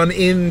trying to run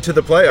into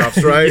the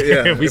playoffs, right?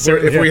 Yeah.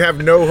 If we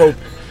have no hope.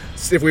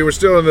 If we were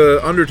still in the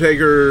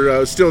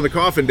Undertaker, still in the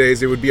coffin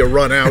days, it would be a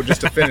run out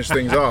just to finish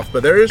things off.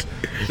 But there's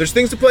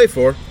things to play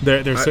for.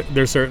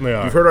 There certainly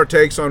are. You've heard our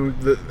takes on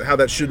how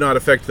that should not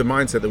affect the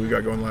mindset that we've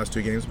got going the last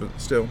 2 games, but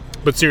still.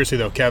 But seriously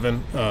though,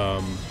 Kevin,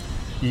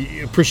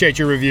 appreciate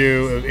your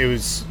review. It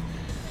was,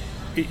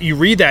 you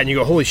read that and you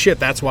go, holy shit,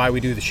 that's why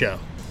we do the show.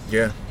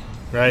 Yeah.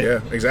 Right.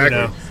 Yeah. Exactly.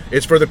 You know?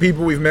 It's for the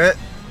people we've met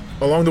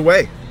along the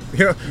way.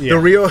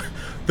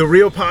 The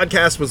real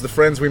podcast was the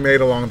friends we made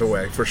along the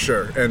way, for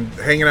sure. And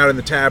hanging out in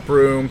the tap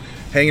room,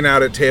 hanging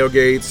out at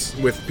tailgates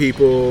with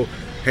people,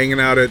 hanging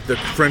out at the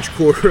French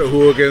Quarter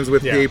hooligans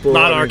with people.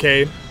 Not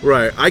arcade.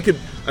 Right. I could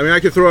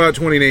throw out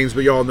 20 names,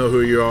 but y'all know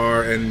who you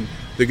are. And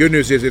the good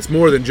news is it's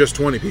more than just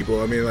 20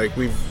 people. I mean, like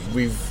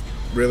we've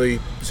really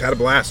just had a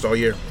blast all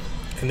year.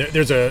 And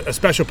there's a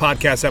special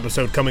podcast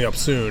episode coming up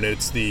soon.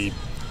 It's the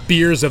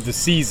beers of the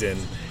season.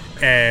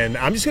 And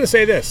I'm just going to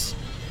say this.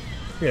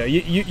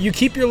 You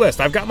keep your list.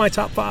 I've got my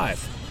top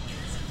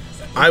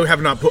 5. I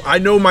have not I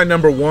know my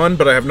number 1,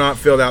 but I have not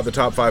filled out the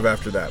top 5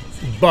 after that.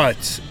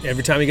 But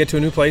every time you get to a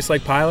new place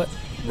like Pilot,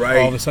 right,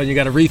 all of a sudden you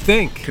got to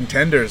rethink.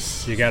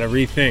 Contenders. You got to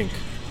rethink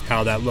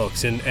how that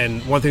looks.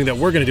 And one thing that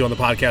we're going to do on the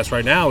podcast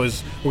right now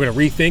is we're going to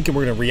rethink and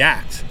we're going to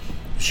react.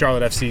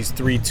 Charlotte FC's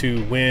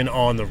 3-2 win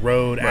on the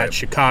road at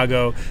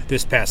Chicago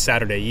this past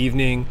Saturday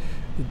evening.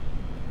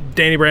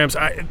 Danny Brams,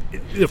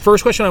 the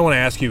first question I want to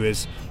ask you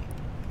is,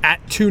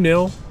 at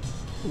 2-0,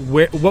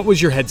 what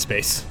was your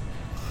headspace?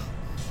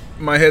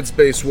 My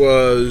headspace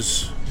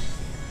was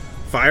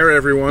fire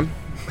everyone,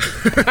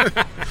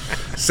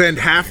 send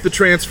half the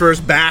transfers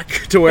back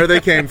to where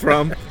they came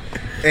from,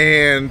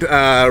 and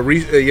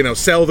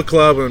sell the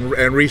club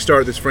and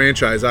restart this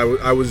franchise. It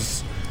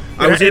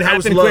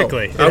happened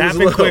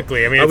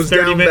quickly. I mean, it's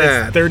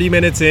 30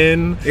 minutes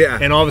in,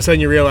 and all of a sudden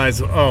you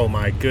realize, oh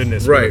my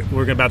goodness, right?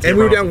 We're about to. And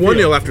we were down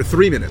 1-0 after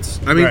 3 minutes.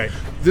 I mean,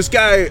 this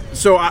guy.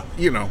 So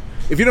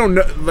if you don't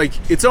know, like,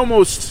 it's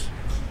almost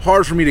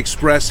hard for me to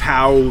express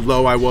how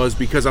low I was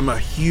because I'm a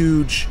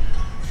huge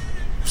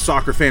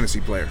soccer fantasy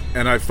player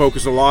and I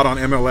focus a lot on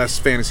MLS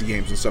fantasy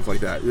games and stuff like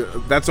that.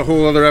 That's a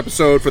whole other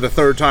episode for the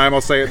 3rd time I'll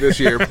say it this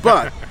year.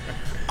 But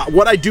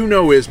what I do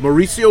know is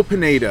Mauricio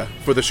Pineda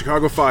for the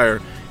Chicago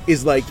Fire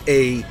is like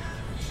a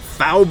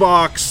foul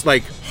box,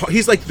 like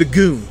he's like the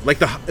goon, like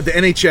the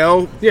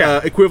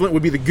NHL equivalent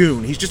would be the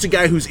goon. He's just a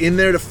guy who's in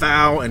there to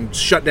foul and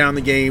shut down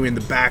the game in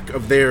the back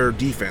of their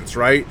defense,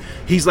 right?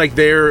 He's like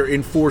their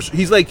enforcer.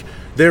 He's like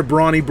their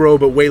brawny bro,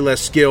 but way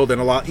less skilled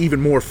and even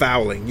more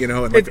fouling,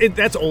 And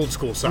that's old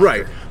school soccer,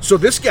 right? So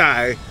this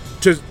guy,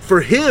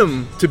 for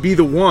him to be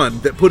the one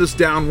that put us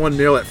down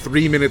 1-0 at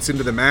 3 minutes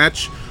into the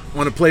match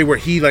on a play where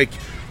he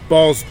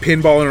ball's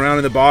pinballing around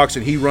in the box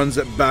and he runs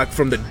it back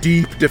from the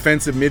deep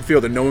defensive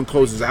midfield and no one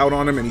closes out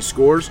on him and he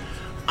scores.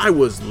 I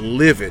was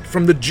livid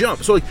from the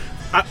jump. So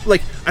I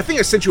think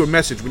I sent you a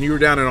message when you were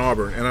down in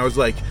Auburn, and I was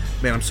like,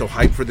 man, I'm so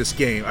hyped for this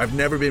game. I've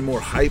never been more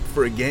hyped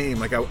for a game.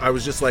 Like, I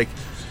was just like,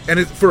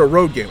 and for a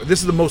road game.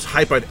 This is the most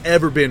hype I'd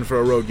ever been for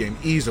a road game,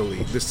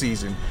 easily, this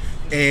season.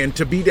 And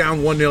to be down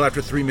 1-0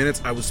 after 3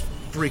 minutes, I was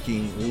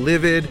freaking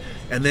livid.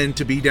 And then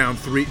to be down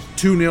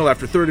 2-0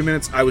 after 30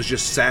 minutes, I was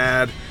just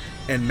sad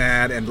and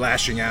mad and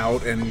lashing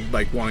out and,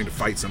 like, wanting to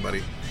fight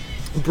somebody.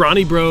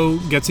 Bronny Bro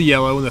gets a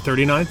yellow in the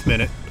 39th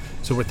minute.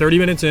 So we're 30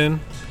 minutes in.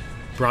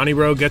 Bronny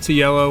Bro gets a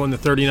yellow in the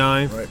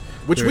 39th. Right.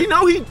 Which we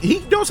know he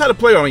knows how to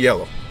play on a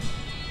yellow.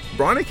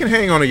 Bronny can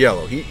hang on a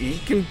yellow. He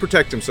can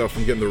protect himself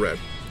from getting the red.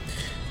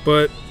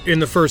 But in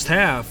the first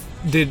half,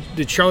 did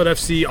Charlotte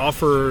FC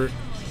offer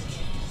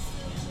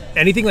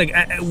anything? Like,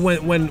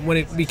 when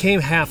it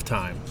became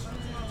halftime,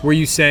 were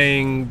you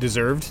saying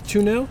deserved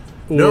 2-0?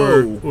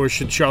 No. Or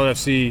should Charlotte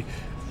FC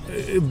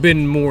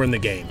been more in the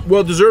game?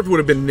 Well, deserved would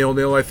have been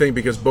 0-0, I think,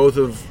 because both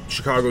of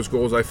Chicago's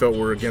goals I felt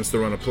were against the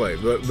run of play.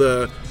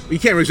 You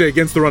can't really say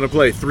against the run of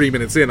play 3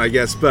 minutes in, I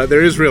guess, but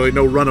there is really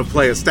no run of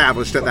play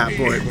established at that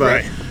point.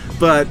 But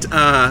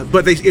right.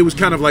 but it was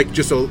kind of like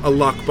just a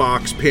luck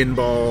box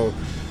pinball.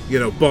 You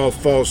know, ball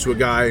falls to a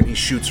guy and he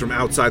shoots from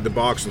outside the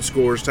box and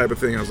scores type of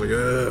thing. I was like,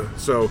 ugh.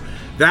 So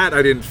that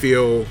I didn't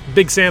feel.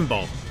 Big Sam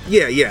ball.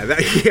 Yeah,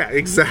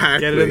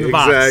 exactly. Get it in the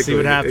box, see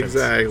what happens.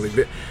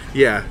 Exactly.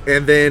 Yeah,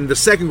 and then the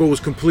second goal was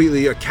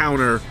completely a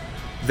counter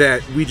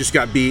that we just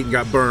got beat and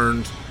got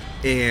burned,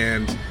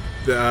 and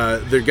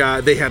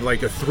they had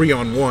like a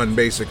 3-on-1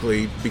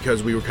 basically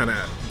because we were kind of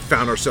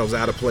found ourselves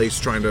out of place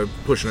trying to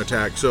push an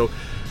attack. So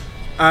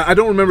I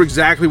don't remember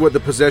exactly what the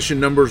possession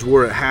numbers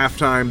were at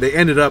halftime. They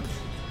ended up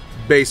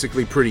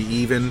basically pretty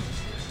even,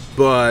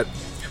 but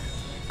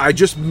I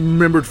just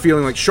remembered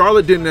feeling like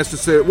Charlotte didn't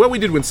necessarily... Well, we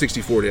did win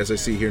 60-40, as I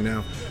see here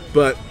now,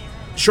 but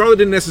Charlotte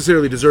didn't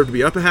necessarily deserve to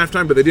be up at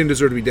halftime, but they didn't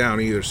deserve to be down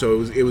either,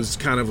 so it was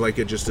kind of like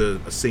just a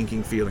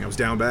sinking feeling. I was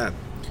down bad.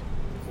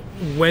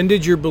 When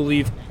did your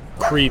belief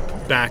creep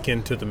back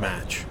into the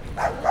match?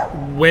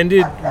 When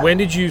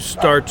did you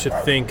start to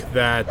think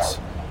that...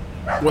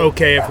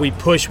 okay, if we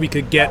push, we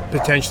could get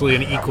potentially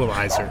an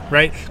equalizer,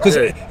 right? Because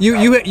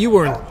you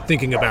weren't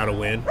thinking about a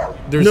win.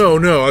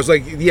 No. I was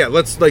like, yeah,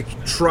 let's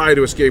try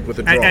to escape with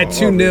a draw. At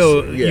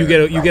 2-0,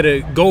 you get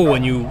a goal,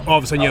 and you all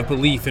of a sudden you have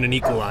belief in an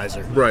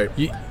equalizer. Right.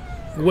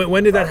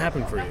 When did that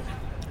happen for you?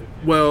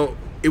 Well,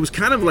 it was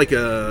kind of like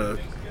I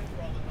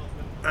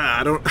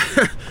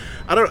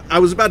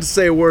was about to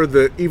say a word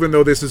that, even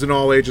though this is an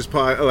all ages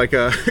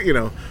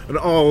an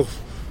all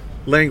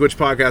language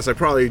podcast, I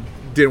probably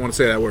didn't want to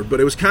say that word, but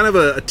it was kind of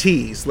a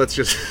tease. Let's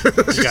just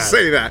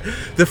say that.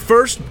 The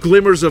first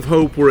glimmers of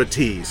hope were a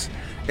tease,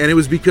 and it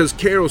was because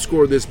Carroll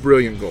scored this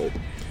brilliant goal,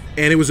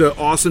 and it was an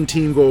awesome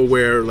team goal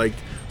where, like,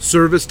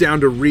 service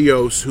down to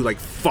Rios, who, like,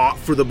 fought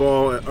for the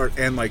ball,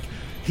 and, like,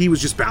 he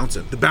was just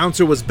bouncing. The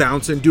bouncer was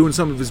bouncing, doing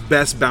some of his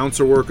best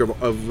bouncer work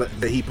of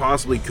that he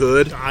possibly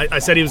could. I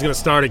said he was going to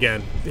start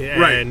again,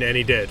 and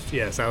he did.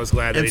 Yes, I was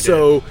glad that he did.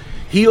 And so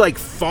he, like,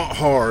 fought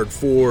hard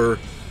for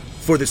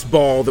this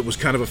ball that was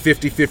kind of a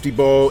 50-50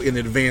 ball in the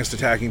advanced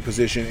attacking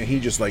position, and he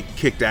just, like,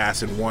 kicked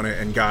ass and won it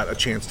and got a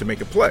chance to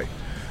make a play.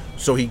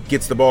 So he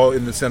gets the ball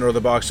in the center of the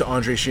box to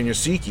Andre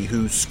Shinyashiki,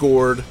 who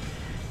scored,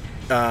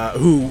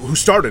 who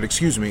started,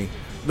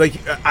 Like,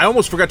 I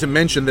almost forgot to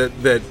mention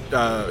that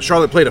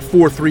Charlotte played a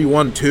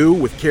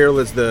 4-3-1-2 with Carroll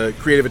as the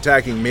creative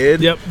attacking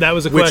mid. Yep, that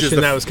was a question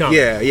that was coming.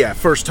 Yeah,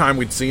 first time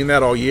we'd seen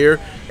that all year.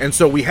 And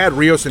so we had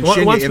Rios and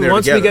Shinya in there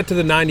Once together. we get to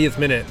the 90th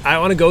minute, I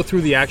want to go through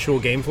the actual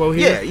game flow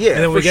here. Yeah, and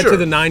then when we get sure. to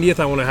the 90th,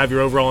 I want to have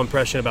your overall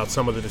impression about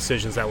some of the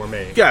decisions that were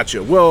made.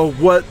 Gotcha. Well,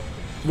 what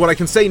I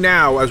can say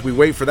now, as we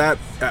wait for that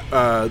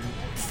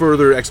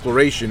further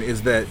exploration,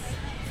 is that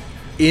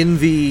in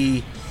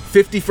the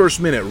 51st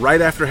minute,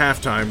 right after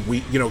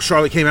halftime,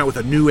 Charlotte came out with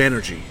a new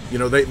energy.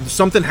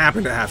 Something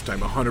happened at halftime,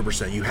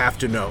 100%. You have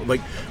to know.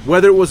 Like,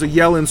 whether it was a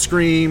yell and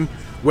scream,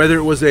 whether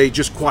it was a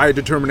just quiet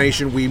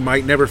determination, we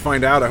might never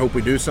find out. I hope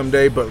we do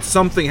someday. But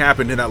something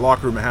happened in that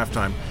locker room at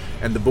halftime,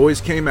 and the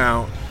boys came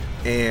out,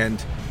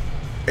 and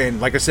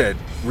like I said,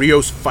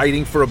 Rios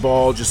fighting for a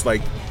ball, just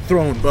like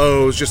throwing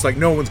bows, just like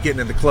no one's getting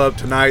in the club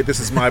tonight. This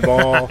is my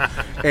ball.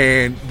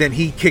 And then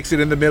he kicks it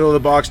in the middle of the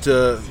box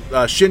to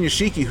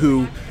Shinyashiki,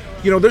 who,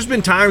 there's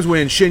been times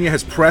when Shinya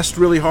has pressed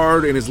really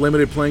hard in his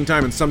limited playing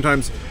time and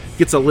sometimes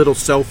gets a little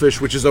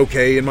selfish, which is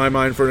okay in my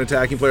mind for an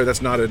attacking player.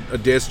 That's not a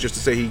diss, just to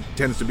say he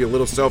tends to be a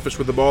little selfish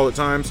with the ball at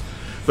times.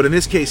 But in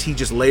this case, he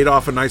just laid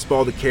off a nice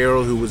ball to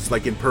Carroll, who was,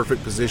 like, in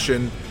perfect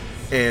position.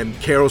 And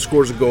Carroll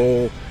scores a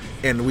goal,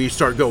 and we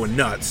start going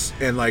nuts.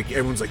 And, like,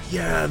 everyone's like,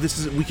 yeah,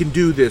 we can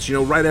do this.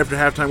 Right after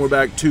halftime, we're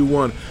back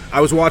 2-1.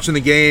 I was watching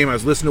the game. I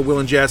was listening to Will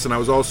and Jess, and I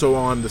was also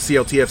on the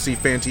CLTFC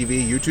Fan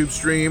TV YouTube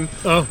stream.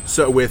 Oh.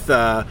 So with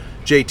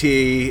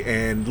JT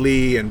and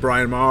Lee and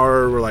Brian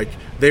Maher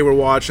they were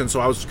watching, so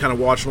I was kind of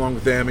watching along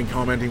with them and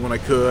commenting when I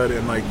could,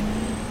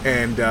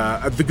 and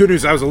the good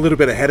news, I was a little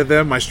bit ahead of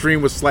them. My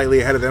stream was slightly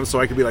ahead of them, so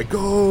I could be like,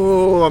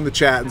 goal on the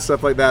chat and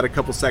stuff like that a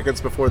couple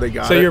seconds before they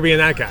got it. So you're being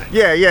that guy.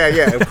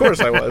 Yeah, of course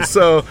I was.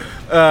 So,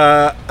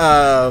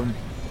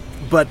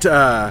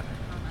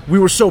 we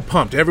were so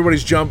pumped.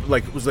 Everybody's jumped.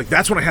 Like, it was like,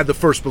 that's when I had the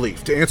first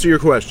belief. To answer your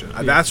question,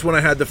 that's when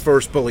I had the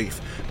first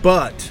belief.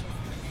 But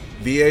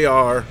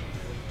VAR,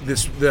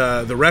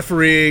 the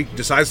referee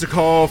decides to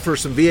call for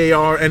some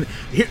VAR. And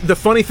the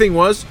funny thing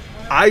was,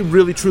 I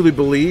really, truly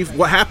believe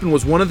what happened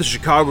was one of the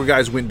Chicago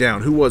guys went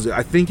down. Who was it?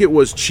 I think it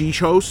was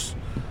Chichos.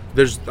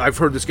 I've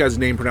heard this guy's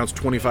name pronounced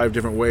 25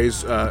 different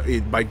ways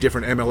by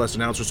different MLS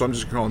announcers, so I'm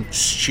just going to call him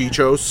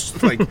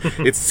Chichos. Like,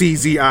 it's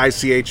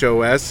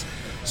Cichos.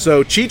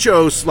 So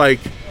Chichos,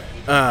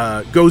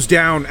 goes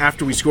down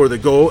after we score the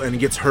goal and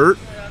gets hurt,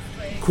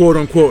 quote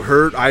unquote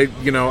hurt.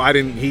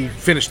 He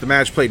finished the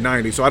match, played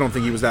 90, so I don't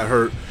think he was that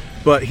hurt.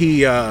 But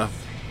he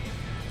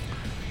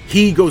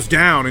goes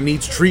down and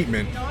needs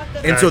treatment.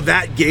 And so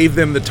that gave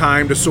them the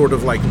time to sort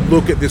of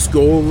look at this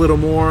goal a little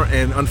more.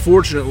 And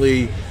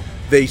unfortunately,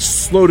 they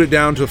slowed it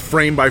down to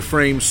frame by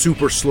frame,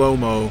 super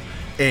slow-mo,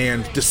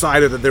 and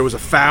decided that there was a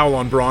foul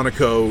on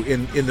Bronico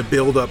in the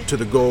build-up to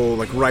the goal,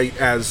 right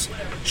as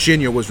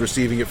Shinya was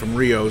receiving it from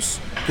Rios,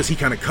 because he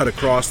kind of cut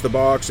across the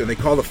box, and they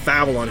called a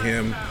foul on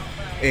him,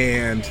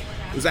 and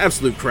it was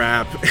absolute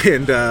crap.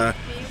 And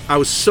I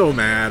was so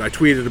mad. I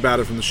tweeted about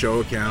it from the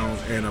show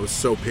account, and I was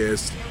so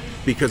pissed,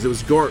 because it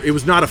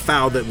was not a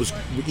foul that was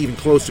even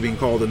close to being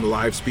called in the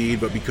live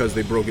speed, but because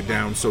they broke it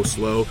down so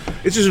slow.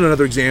 It's just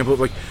another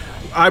example of,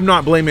 I'm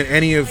not blaming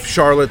any of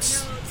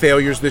Charlotte's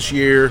failures this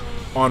year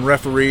on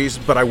referees,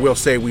 but I will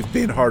say we've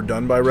been hard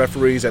done by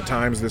referees at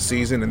times this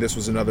season, and this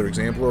was another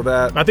example of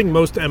that. I think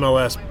most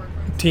MLS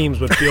teams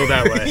would feel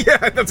that way.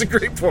 Yeah, that's a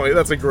great point.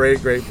 That's a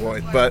great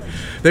point. But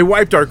they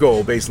wiped our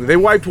goal, basically. They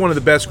wiped one of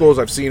the best goals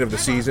I've seen of the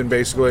season,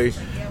 basically.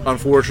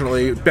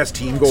 Unfortunately, best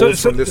team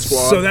goals from this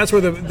squad. So that's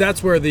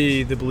where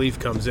the belief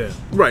comes in.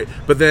 Right,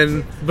 but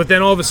then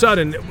all of a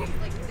sudden,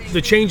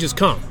 the changes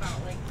come.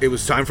 It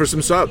was time for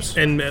some subs.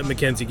 And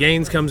Mackenzie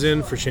Gaines comes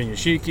in for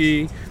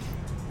Shinyashiki.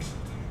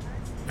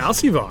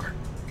 Alcivar.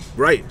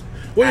 Right.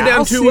 Well, you're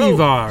down 2-0.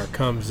 Alcivar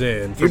comes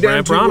in for You're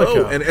down Brant 2-0.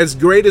 Bronico. And as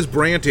great as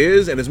Brant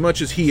is, and as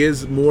much as he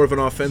is more of an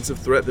offensive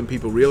threat than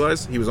people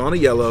realize, he was on a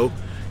yellow.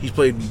 He's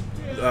played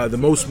the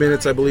most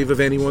minutes, I believe, of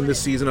anyone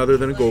this season other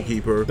than a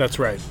goalkeeper. That's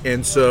right.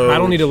 And so I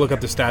don't need to look up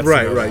the stats.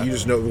 Right. You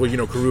just know,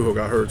 Carujo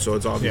got hurt, so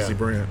it's obviously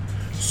Brant.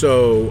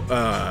 So,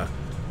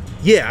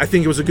 I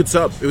think it was a good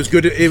sub. It was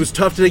good. It was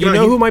tough to take him out.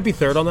 You know who might be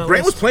third on that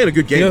Brant list? was playing a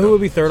good game. You know who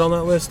would be third on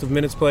that list of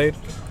minutes played?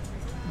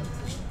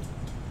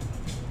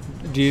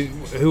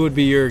 Who would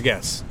be your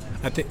guess?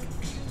 I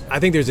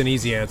think there's an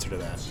easy answer to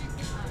that.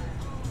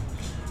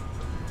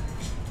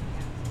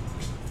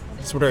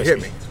 Swiderski.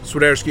 Hit me.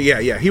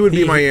 Swiderski, yeah. He would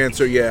be my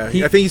answer, yeah. I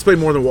think he's played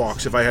more than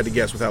Walks, if I had to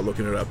guess without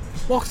looking it up.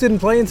 Walks didn't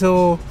play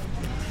until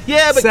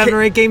but 7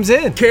 or 8 games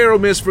in. Carroll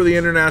missed for the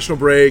international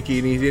break,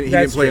 and he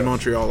didn't play in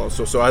Montreal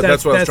also. So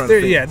that's what I was trying to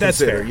think. Yeah, that's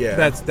consider. fair. Yeah,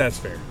 that's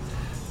fair.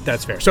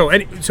 That's fair. So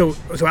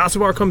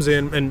Alcivar comes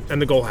in,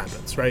 and the goal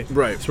happens, right?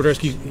 Right.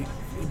 Swiderski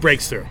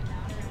breaks through,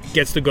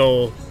 gets the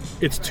goal.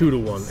 It's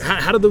 2-1.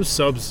 How did those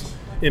subs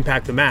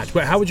impact the match?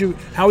 But how would you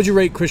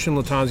rate Christian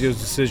Latanzio's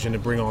decision to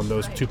bring on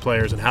those two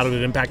players, and how did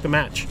it impact the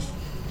match?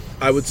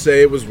 I would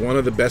say it was one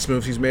of the best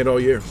moves he's made all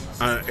year,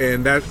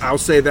 and that I'll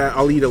say that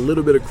I'll eat a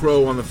little bit of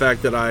crow on the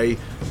fact that I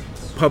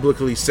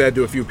publicly said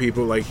to a few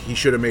people he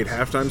should have made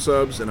halftime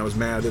subs, and I was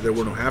mad that there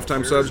were no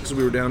halftime subs because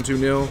we were down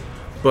 2-0.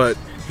 But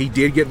he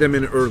did get them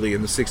in early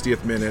in the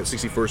 60th minute,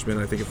 61st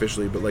minute, I think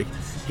officially. But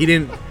he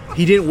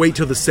didn't wait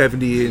till the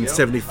 70 and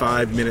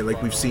 75 minute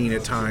like we've seen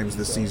at times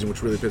this season,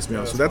 which really pissed me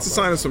off. So that's a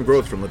sign of some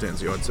growth from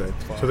Latanzio, I'd say.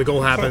 So the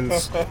goal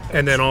happens,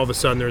 and then all of a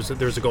sudden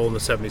there's a goal in the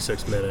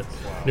 76th minute.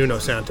 Nuno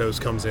Santos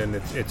comes in.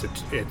 It's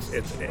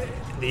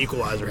the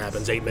equalizer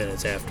happens 8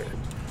 minutes after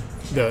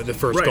the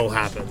first goal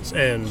happens,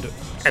 and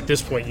at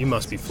this point you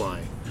must be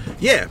flying.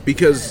 Yeah,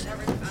 because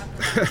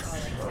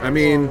I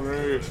mean,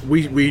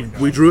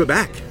 we drew it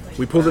back.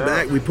 We pulled it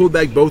back. We pulled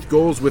back both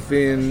goals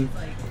within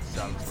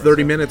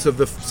 30 minutes of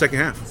the second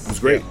half. It was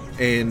great.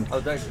 And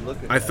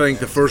I think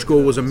the first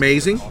goal was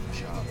amazing.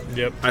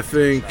 Yep. I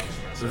think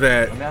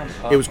that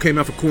it came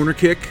off a corner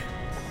kick.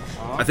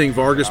 I think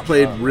Vargas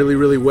played really,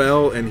 really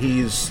well, and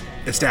he's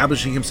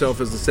establishing himself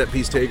as the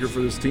set-piece taker for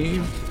this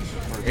team.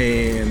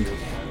 And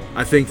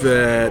I think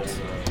that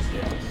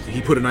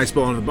he put a nice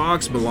ball in the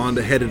box.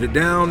 Belanda headed it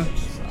down.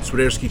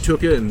 Swiderski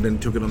took it and then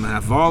took it on the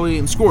half volley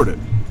and scored it.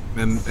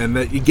 And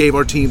that he gave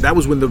our team. That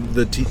was when the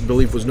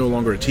belief was no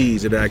longer a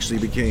tease. It actually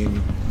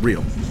became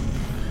real.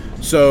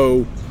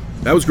 So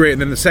that was great.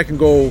 And then the second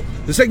goal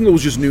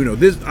was just Nuno.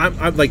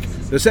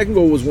 The second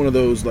goal was one of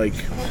those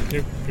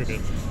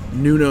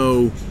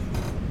Nuno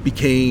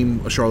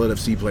became a Charlotte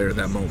FC player at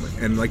that moment.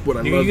 And what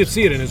I loved, you could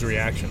see it in his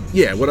reaction.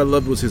 Yeah, what I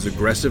loved was his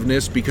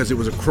aggressiveness because it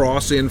was a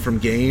cross in from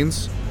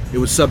Gaines. It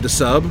was sub to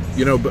sub,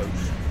 but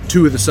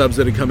two of the subs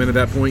that had come in at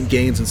that point,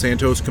 Gaines and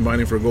Santos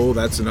combining for a goal.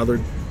 That's another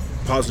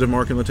positive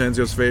mark in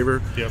Latanzio's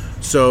favor. Yep.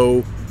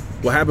 So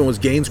what happened was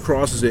Gaines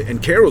crosses it, and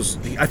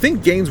I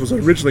think Gaines was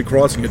originally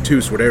crossing it to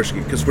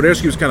Swiderski because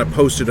Swiderski was kind of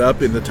posted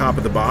up in the top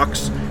of the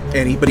box,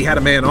 but he had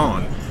a man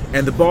on,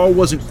 and the ball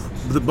wasn't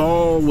the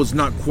ball was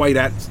not quite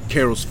at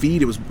Carroll's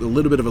feet. It was a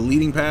little bit of a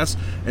leading pass.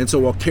 And so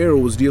while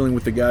Carroll was dealing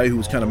with the guy who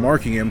was kind of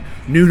marking him,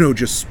 Nuno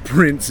just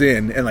sprints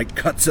in and like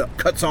cuts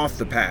off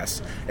the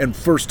pass and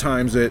first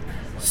times it,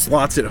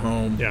 slots it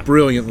home. Yeah.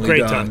 Brilliantly Great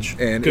done. Touch.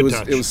 And Good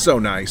it was so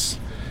nice.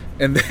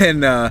 And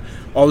then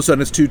all of a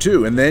sudden it's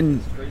 2-2. And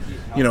then,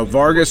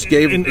 Vargas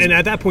gave... And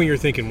at that point you're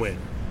thinking win.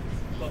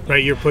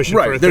 Right, you're pushing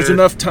for a there's third.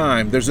 enough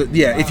time.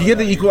 If you get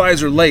the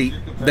equalizer late,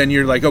 then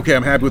you're like, okay,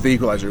 I'm happy with the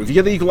equalizer. If you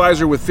get the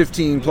equalizer with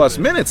 15 plus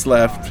minutes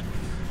left,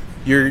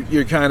 you're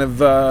kind of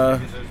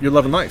you're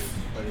loving life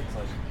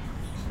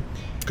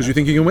because you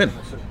think you can win.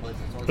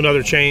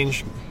 Another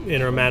change.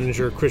 Interim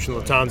manager Christian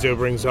Lattanzio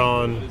brings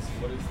on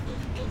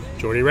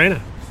Jordi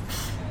Reyna.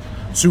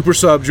 Super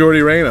sub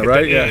Jordi Reyna,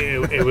 right?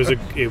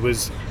 It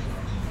was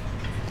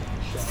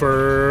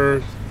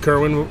for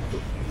Kerwin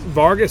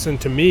Vargas, and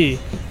to me,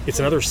 it's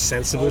another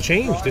sensible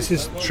change. This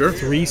is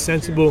 3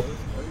 sensible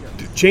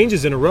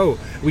changes in a row.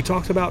 We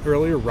talked about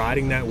earlier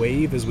riding that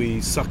wave as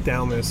we suck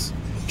down this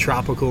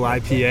tropical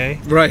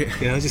IPA. Right.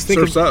 Just think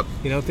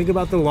think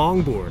about the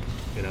longboard.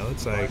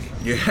 It's like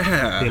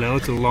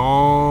it's a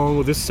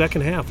long. This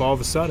second half, all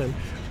of a sudden,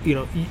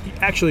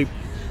 actually,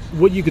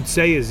 what you could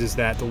say is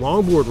that the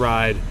longboard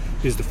ride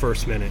is the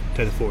first minute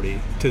to the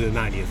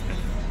 90th minute,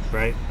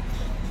 right?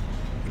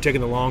 You're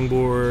taking the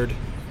longboard.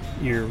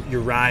 You're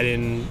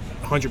riding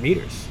 100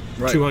 meters,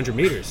 200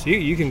 meters.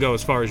 You can go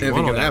as far as you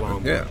want on that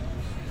longboard. Yeah.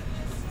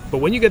 But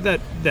when you get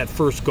that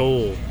first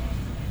goal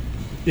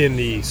in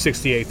the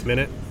 68th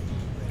minute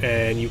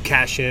and you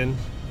cash in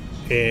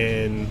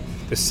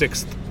the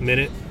 6th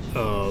minute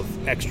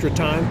of extra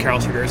time, Karol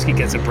Swiderski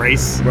gets a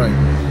brace. Right.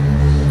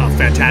 A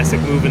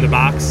fantastic move in the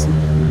box.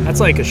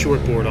 That's like a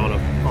shortboard on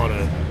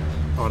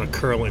a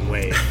curling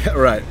wave.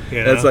 Right.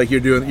 That's like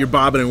you're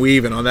bobbing and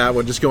weaving on that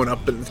one, just going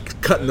up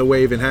and cutting the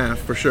wave in half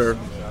for sure.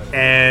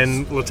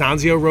 And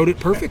Lattanzio wrote it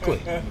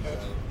perfectly.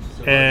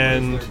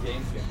 And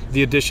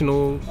the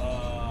additional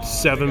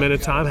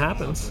 7-minute time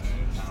happens.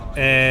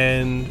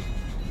 And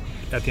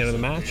at the end of the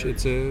match,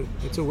 it's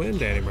a win,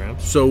 Danny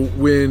Brams. So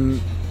when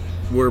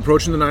we're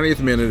approaching the 90th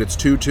minute, it's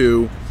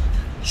 2-2.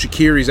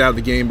 Shaqiri's out of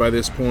the game by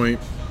this point,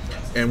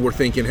 and we're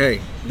thinking,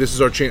 hey, this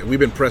is our chance. We've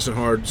been pressing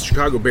hard.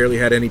 Chicago barely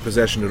had any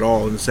possession at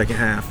all in the second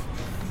half.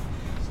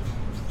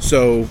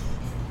 So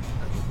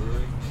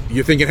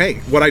you're thinking, hey,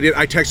 what I did,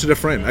 I texted a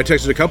friend. I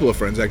texted a couple of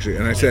friends, actually,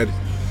 and I said,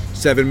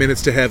 7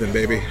 minutes to heaven,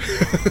 baby.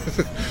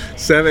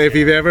 7. If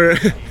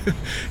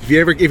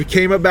you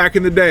came up back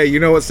in the day, you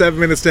know what 7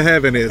 minutes to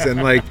heaven is.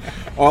 And like,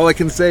 all I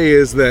can say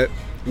is that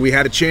we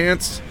had a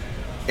chance,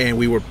 and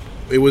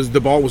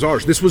the ball was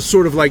ours. This was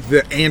sort of like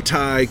the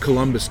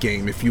anti-Columbus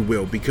game, if you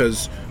will,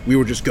 because we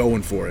were just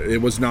going for it.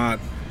 It was not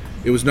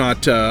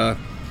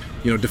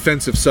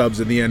defensive subs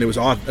in the end. It was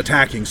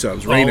attacking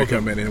subs, Reyna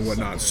coming in and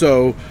whatnot.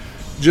 So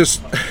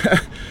just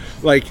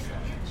like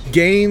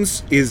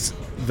Gaines is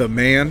the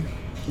man.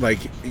 Like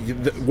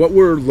what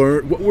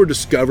we're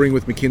discovering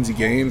with Mackenzie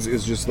Gaines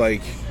is just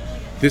like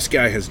this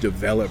guy has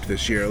developed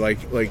this year.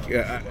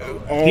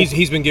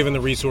 He's been given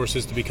the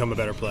resources to become a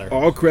better player.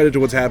 All credit to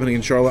what's happening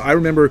in Charlotte. I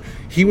remember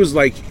he was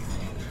like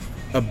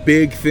a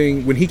big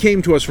thing when he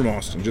came to us from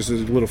Austin. Just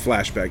as a little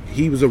flashback,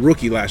 he was a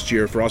rookie last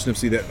year for Austin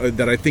FC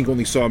that I think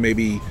only saw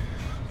maybe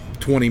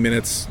 20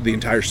 minutes the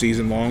entire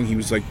season long. He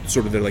was like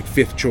sort of their like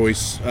 5th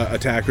choice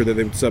attacker that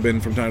they would sub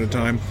in from time to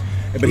time.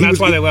 But that's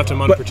why they left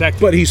him unprotected.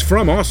 But he's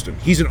from Austin.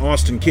 He's an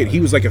Austin kid. He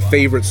was like a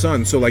favorite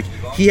son. So like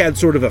he had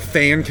sort of a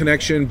fan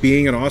connection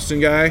being an Austin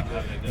guy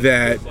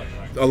that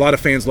a lot of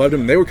fans loved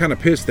him. And they were kind of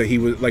pissed that he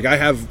was like, I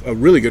have a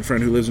really good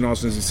friend who lives in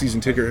Austin as a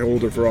season ticket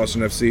holder for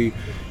Austin FC.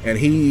 And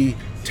he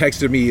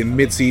texted me in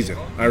mid-season.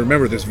 I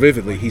remember this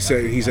vividly. He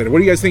said, what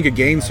do you guys think of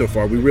Gaines so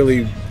far? We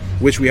really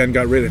wish we hadn't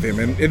got rid of him.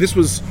 And this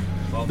was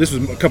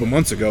a couple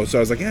months ago. So I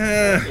was like,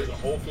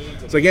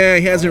 It's like,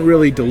 he hasn't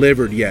really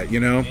delivered yet,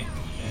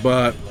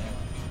 But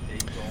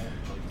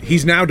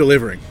he's now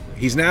delivering.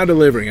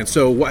 And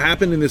so what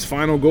happened in this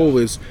final goal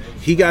is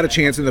he got a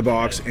chance in the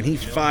box and he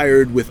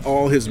fired with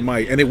all his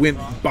might and it went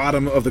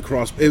bottom of the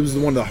cross. It was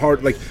one of the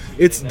hard,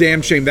 it's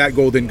damn shame that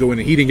goal didn't go in.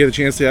 He didn't get a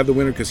chance to have the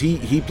winner because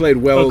he played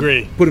well,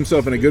 put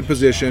himself in a good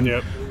position.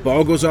 Yep.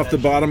 Ball goes off the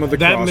bottom of the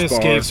crossbar. That miss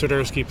gave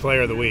Swiderski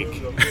Player of the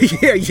Week.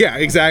 yeah,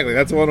 exactly.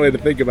 That's one way to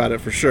think about it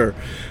for sure.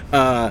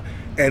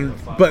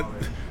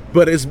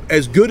 But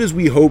as good as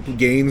we hope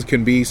Gaines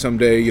can be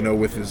someday,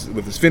 with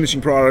his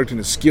finishing product and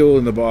his skill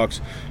in the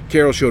box,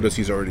 Carroll showed us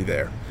he's already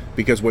there.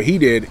 Because what he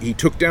did, he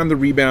took down the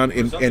rebound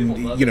and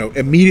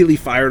immediately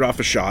fired off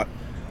a shot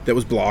that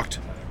was blocked,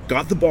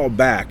 got the ball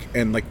back,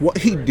 and like what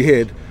he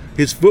did,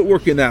 his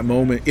footwork in that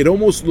moment, it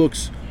almost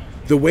looks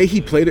the way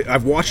he played it.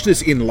 I've watched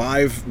this in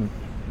live,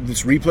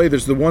 this replay.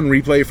 There's the one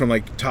replay from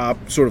like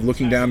top, sort of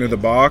looking down near the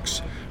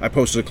box. I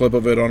posted a clip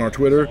of it on our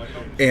Twitter,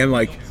 and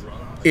like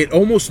it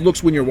almost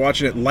looks when you're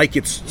watching it like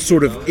it's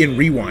sort of in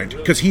rewind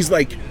because he's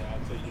like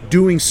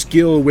doing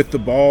skill with the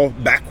ball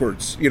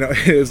backwards.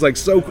 It's like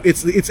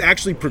it's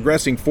actually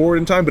progressing forward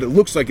in time, but it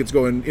looks like it's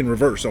going in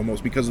reverse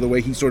almost because of the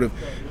way he sort of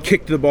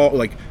kicked the ball,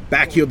 like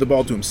backheeled the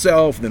ball to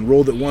himself, then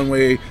rolled it one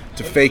way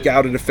to fake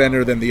out a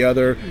defender, then the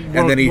other,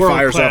 and then he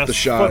fires off the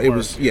shot. Footwork. It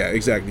was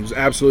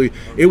exactly.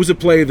 It was a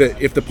play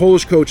that if the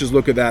Polish coaches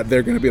look at that,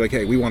 they're going to be like,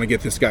 hey, we want to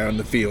get this guy on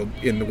the field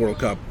in the World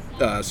Cup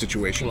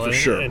situation for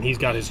sure. And he's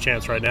got his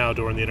chance right now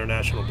during the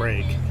international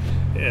break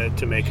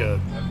to make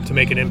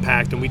an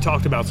impact. And we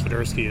talked about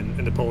Swiderski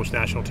and the Polish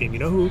national team. You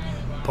know who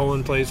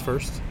Poland plays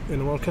first in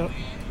the World Cup?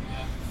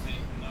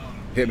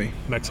 Hit me.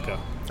 Mexico.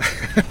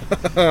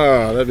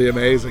 Oh, that'd be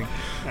amazing.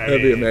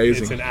 That'd be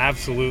amazing. It's an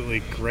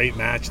absolutely great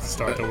match to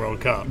start the World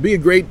Cup. Be a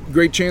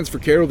great chance for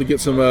Carroll to get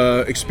some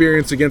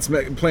experience against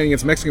playing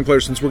against Mexican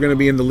players, since we're going to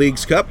be in the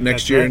League's Cup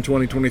next year in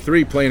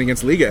 2023 playing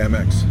against Liga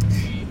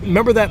MX.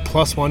 Remember that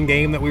 +1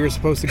 game that we were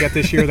supposed to get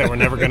this year that we're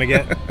never going to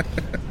get?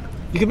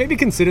 You could maybe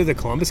consider the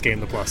Columbus game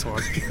the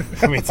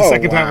 +1. I mean, it's the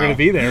second time we're going to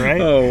be there,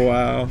 right? Oh,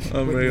 wow.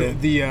 Unreal.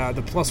 The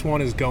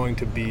 +1 is going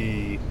to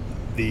be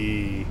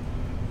the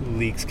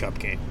League's Cup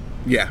game.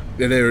 Yeah,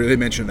 they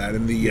mentioned that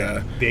in the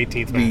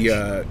 18th match.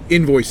 The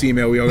invoice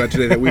email we all got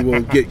today that we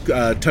will get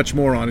touch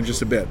more on in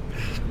just a bit.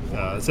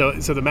 So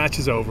the match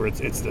is over.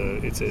 It's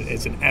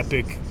an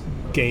epic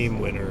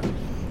game winner,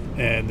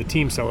 and the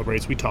team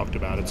celebrates. We talked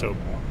about it. So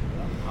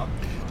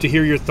to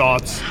hear your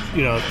thoughts,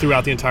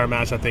 throughout the entire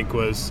match, I think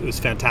was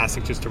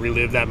fantastic just to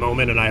relive that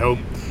moment, and I hope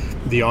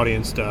the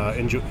audience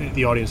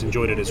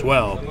enjoyed it as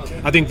well.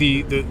 I think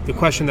the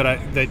question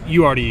that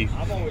you already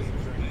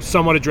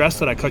somewhat addressed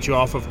that I cut you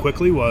off of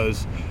quickly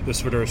was the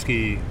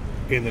Swiderski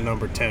in the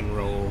number 10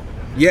 role.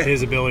 Yeah.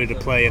 His ability to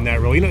play in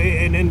that role.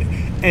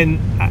 And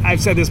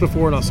I've said this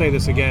before and I'll say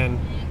this again,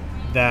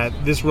 that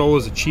this role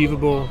is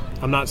achievable.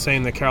 I'm not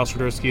saying that Karol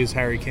Swiderski is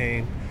Harry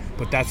Kane,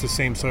 but that's the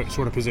same sort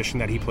of position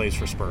that he plays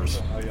for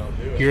Spurs.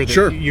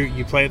 Sure.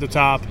 You play at the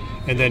top,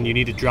 and then you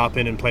need to drop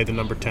in and play the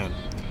number 10.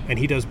 And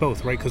he does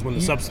both, right? Because when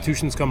the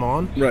substitutions come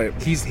on, right,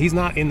 he's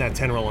not in that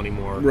 10 role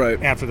anymore. Right.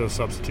 After those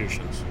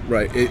substitutions.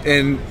 Right,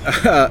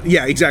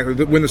 yeah,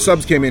 exactly. When the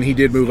subs came in, he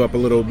did move up a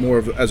little more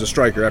as a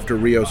striker after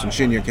Rios and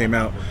Shinya came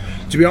out.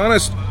 To be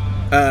honest,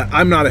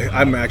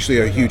 I'm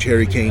actually a huge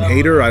Harry Kane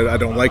hater. I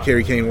don't like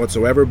Harry Kane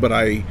whatsoever. But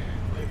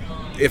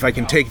if I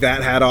can take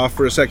that hat off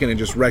for a second and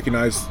just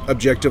recognize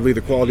objectively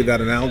the quality of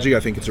that analogy, I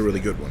think it's a really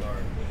good one.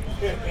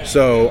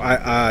 So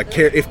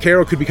if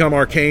Carroll could become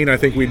our Kane, I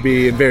think we'd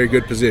be in very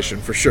good position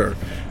for sure.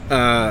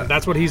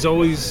 That's what he's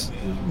always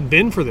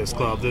been for this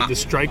club, the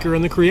striker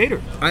and the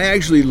creator. I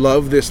actually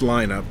love this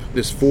lineup,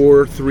 this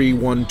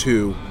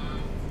 4-3-1-2,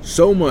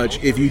 so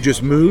much. If you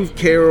just move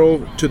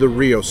Carroll to the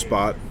Rio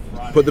spot,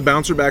 put the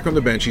bouncer back on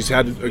the bench. He's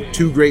had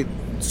 2 great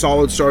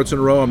solid starts in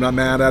a row. I'm not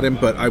mad at him,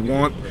 but I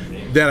want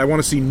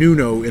to see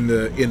Nuno in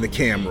the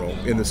cam role,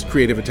 in this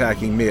creative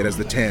attacking mid as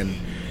the 10.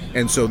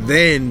 And so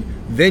then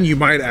you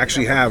might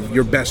actually have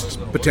your best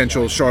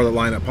potential Charlotte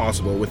lineup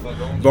possible with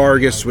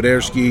Vargas,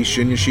 Swiderski,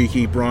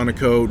 Shinyashiki,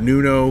 Bronico,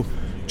 Nuno,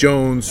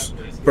 Jones,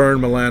 Byrne,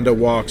 Malanda,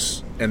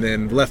 Walks, and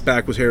then left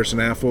back was Harrison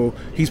Affle.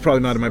 He's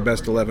probably not in my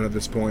best 11 at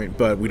this point,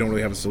 but we don't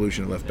really have a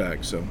solution at left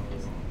back. So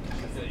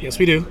yes,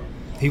 we do.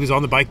 He was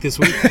on the bike this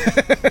week.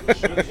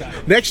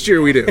 Next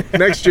year we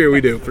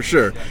do, for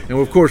sure. And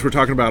of course, we're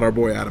talking about our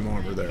boy Adam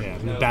Armour there.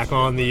 Yeah, back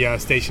on the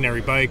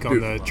stationary bike on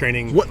the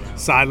training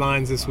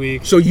sidelines this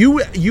week. So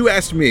you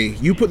asked me,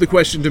 you put the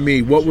question to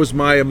me, what was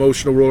my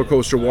emotional roller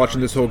coaster watching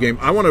this whole game?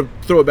 I want to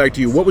throw it back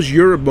to you. What was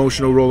your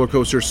emotional roller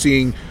coaster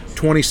seeing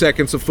 20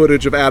 seconds of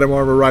footage of Adam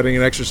Armour riding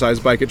an exercise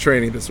bike at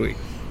training this week?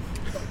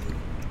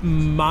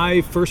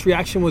 My first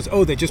reaction was,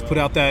 they just put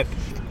out that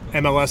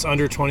MLS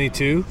under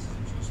 22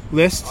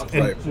 list,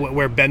 and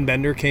where Ben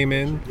Bender came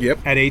in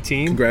at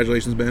 18.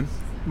 Congratulations, Ben.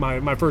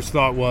 My first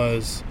thought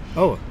was,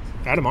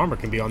 Adam Armour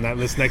can be on that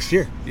list next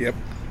year. Yep,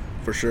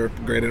 for sure.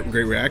 Great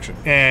reaction.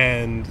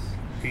 And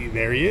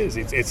there he is.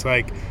 It's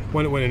like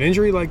when an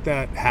injury like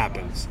that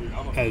happens,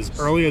 as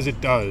early as it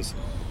does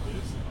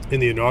in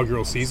the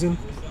inaugural season,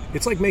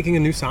 it's like making a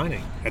new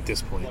signing at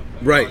this point.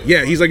 Right,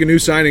 yeah, he's like a new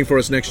signing for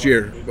us next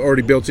year,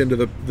 already built into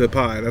the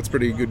pie. That's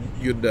pretty good.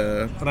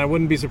 And I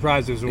wouldn't be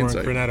surprised if Zoran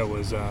Granetta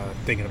was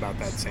thinking about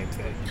that same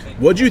thing.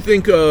 What'd you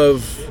think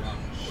of...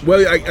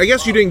 Well, I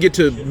guess you didn't get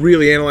to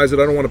really analyze it.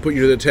 I don't want to put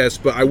you to the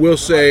test, but I will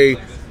say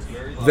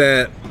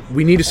that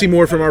we need to see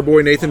more from our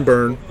boy Nathan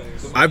Byrne.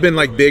 I've been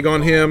big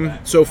on him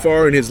so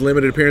far in his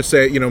limited appearance. My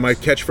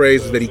catchphrase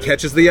is that he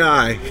catches the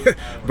eye.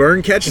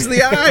 Byrne catches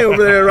the eye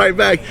over there, right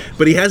back.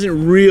 But he hasn't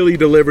really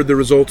delivered the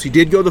results. He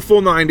did go the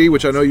full 90,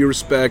 which I know you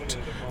respect.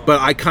 But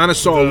I kind of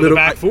saw a little. The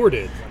back four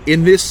did.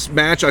 In this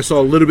match, I saw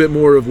a little bit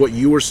more of what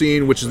you were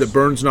seeing, which is that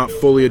Byrne's not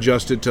fully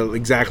adjusted to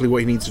exactly what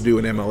he needs to do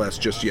in MLS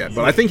just yet.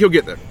 But I think he'll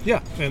get there.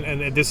 Yeah,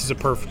 and this is a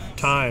perfect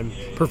time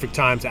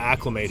to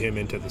acclimate him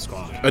into the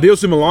squad.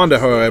 Adilson Malanda,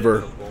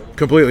 however,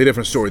 completely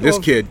different story. This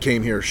kid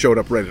came here, showed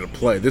up ready to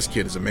play. This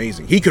kid is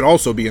amazing. He could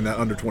also be in that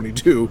under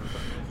 22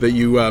 that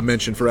you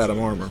mentioned for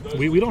Adam Armour.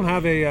 We don't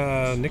have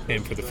a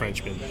nickname for the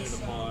Frenchman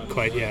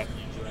quite yet.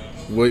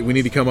 We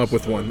need to come up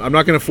with one. I'm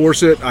not going to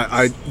force it.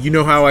 You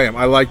know how I am.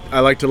 I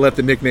like to let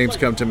the nicknames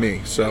come to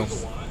me. So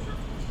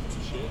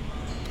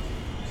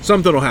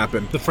something will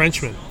happen. The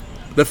Frenchman.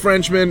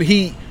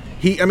 He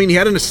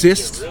had an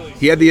assist.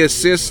 He had the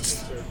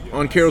assist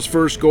on Carroll's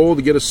first goal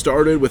to get us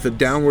started with a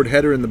downward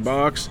header in the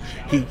box.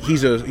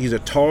 He's a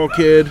tall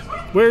kid.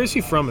 Where is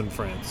he from in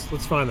France?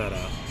 Let's find that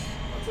out.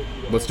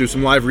 Let's do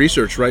some live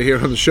research right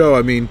here on the show.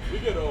 I mean,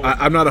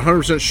 I'm not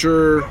 100%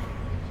 sure.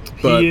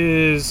 But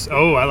he is.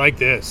 Oh, I like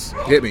this.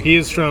 Hit me. He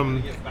is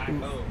from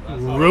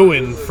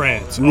Rouen,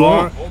 France.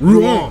 Rouen.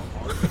 You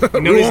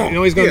know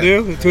what he's going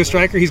to do to a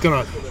striker? He's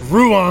going to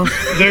ruin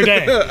their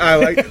day.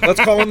 Let's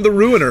call him the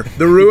Ruiner.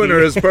 The Ruiner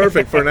is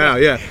perfect for now.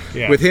 Yeah.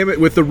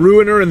 With the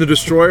Ruiner and the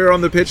Destroyer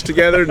on the pitch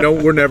together. No,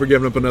 we're never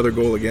giving up another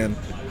goal again.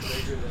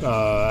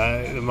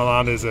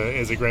 Milan is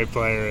a great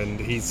player, and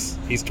he's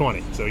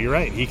 20. So you're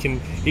right. He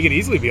could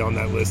easily be on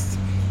that list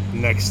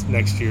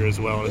next year as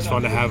well. And it's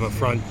fun to have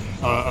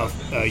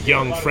a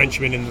young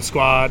Frenchman in the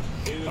squad.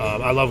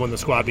 I love when the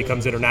squad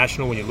becomes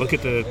international. When you look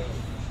at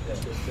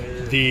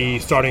the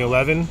starting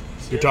 11,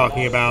 you're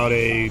talking about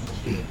a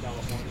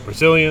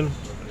Brazilian,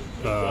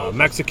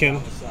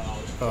 Mexican,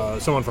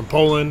 someone from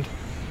Poland,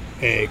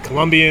 a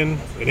Colombian,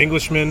 an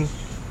Englishman,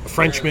 a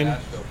Frenchman.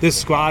 This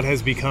squad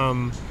has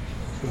become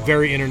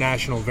very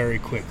international very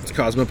quickly. It's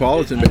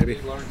cosmopolitan, baby.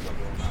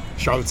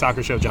 Charlotte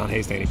Soccer Show, John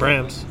Hayes, Danny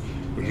Brams.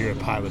 We're here at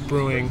Pilot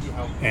Brewing,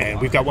 and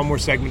we've got one more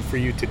segment for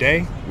you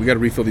today. We got to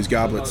refill these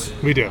goblets.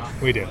 We do.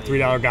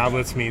 $3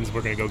 goblets means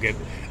we're going to go get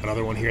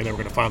another one here, and then we're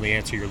going to finally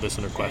answer your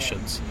listener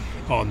questions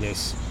on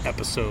this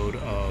episode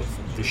of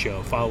the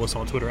show. Follow us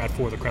on Twitter at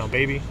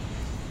 @ForTheCrownBaby.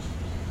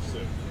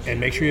 And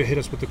make sure you hit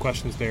us with the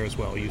questions there as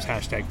well. Use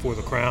hashtag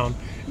 #ForTheCrown.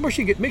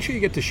 And make sure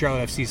you get to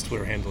Charlotte FC's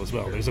Twitter handle as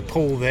well. There's a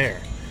poll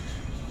there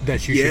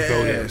that you should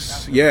vote in.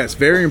 Yes,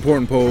 very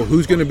important poll.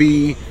 Who's going to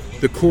be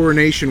the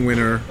coronation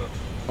winner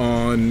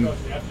on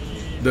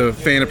the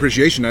fan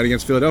appreciation night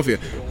against Philadelphia?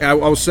 I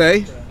will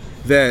say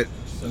that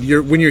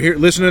when you're here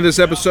listening to this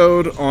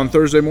episode on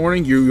Thursday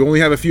morning, you only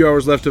have a few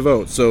hours left to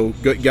vote. So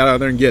get out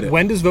there and get it.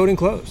 When does voting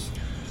close?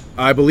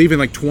 I believe in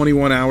like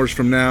 21 hours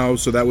from now,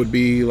 so that would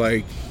be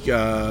like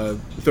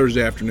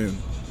Thursday afternoon.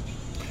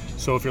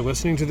 So if you're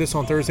listening to this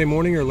on Thursday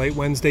morning or late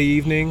Wednesday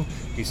evening,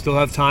 you still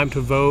have time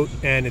to vote,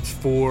 and it's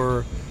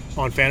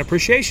on Fan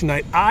Appreciation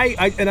Night.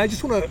 I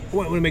just want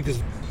to make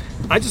this.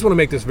 I just want to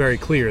make this very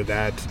clear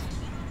that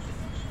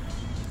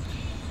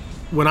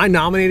when I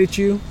nominated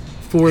you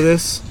for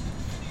this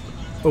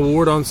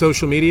award on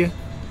social media,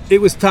 it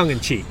was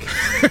tongue-in-cheek.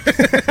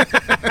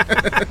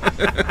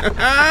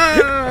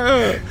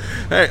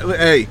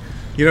 Hey,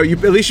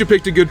 at least you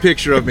picked a good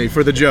picture of me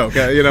for the joke.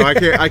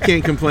 I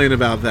can't complain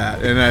about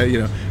that.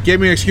 And gave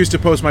me an excuse to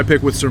post my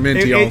pic with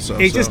Serminti also.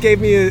 It just gave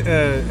me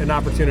an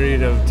opportunity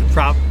to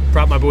prop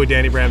my boy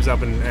Danny Brams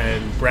up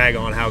and brag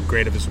on how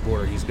great of a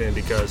supporter he's been,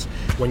 because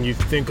when you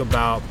think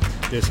about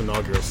this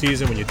inaugural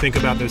season, when you think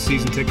about those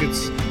season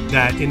tickets,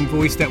 that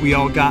invoice that we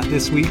all got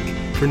this week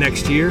for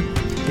next year,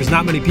 there's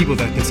not many people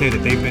that can say that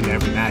they've been to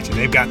every match and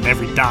they've gotten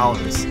every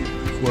dollar's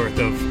worth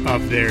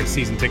of their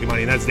season ticket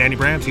money. And that's Danny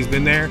Brams. He's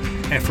been there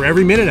and for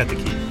every minute at the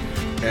key.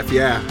 F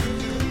yeah.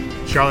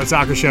 Charlotte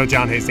Soccer Show,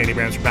 John Hayes, Danny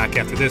Brams. We're back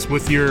after this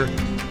with your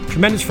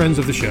tremendous friends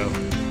of the show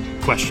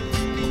questions.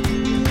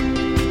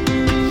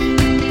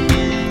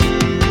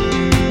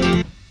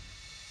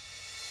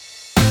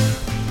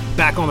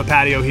 Back on the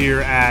patio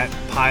here at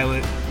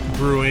Pilot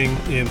Brewing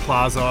in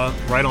Plaza,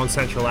 right on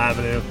Central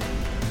Avenue.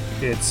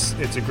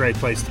 It's a great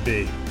place to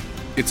be.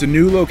 It's a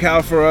new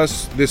locale for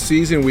us this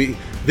season.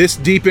 This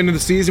deep into the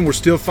season, we're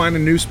still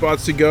finding new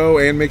spots to go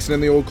and mixing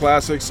in the old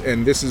classics,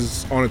 and this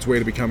is on its way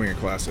to becoming a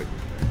classic.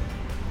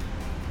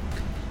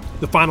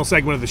 The final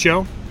segment of the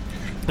show,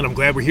 and I'm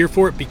glad we're here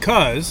for it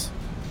because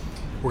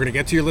we're going to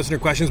get to your listener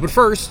questions. But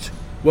first,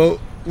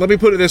 well, let me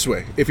put it this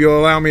way, if you'll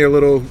allow me a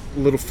little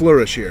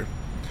flourish here.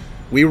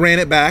 We ran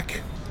it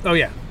back. Oh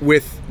yeah,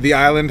 with the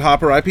Island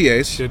Hopper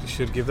IPAs.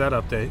 Should give that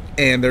update.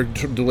 And they're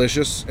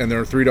delicious, and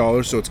they're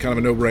 $3, so it's kind of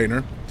a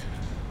no-brainer.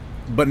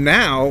 But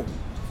now,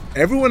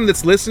 everyone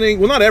that's listening,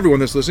 well, not everyone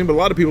that's listening, but a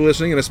lot of people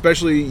listening, and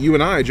especially you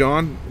and I,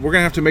 John, we're going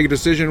to have to make a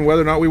decision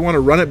whether or not we want to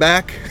run it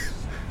back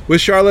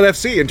with Charlotte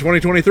FC in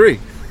 2023.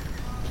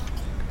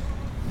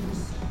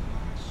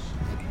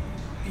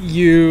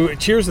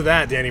 Cheers to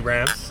that, Danny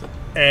Brams.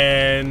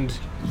 And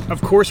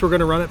of course we're going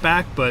to run it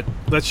back, but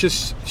let's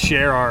just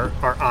share our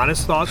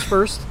honest thoughts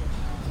first.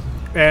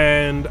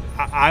 And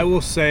I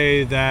will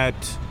say that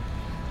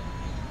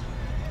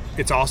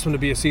it's awesome to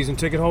be a season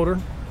ticket holder,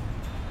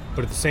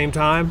 but at the same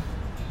time,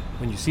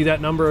 when you see that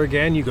number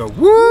again, you go,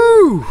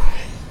 woo!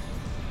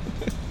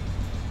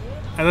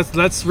 And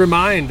let's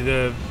remind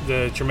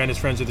the tremendous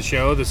friends of the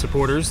show, the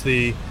supporters,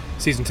 the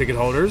season ticket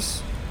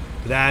holders,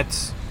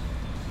 that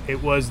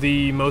it was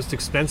the most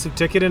expensive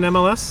ticket in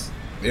MLS.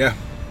 Yeah.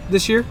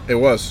 This year? It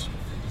was.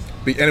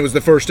 And it was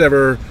the first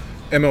ever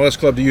MLS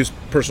club to use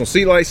personal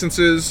seat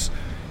licenses.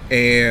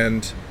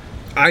 And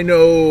I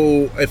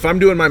know, if I'm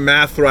doing my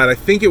math right, I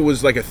think it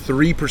was like a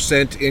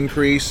 3%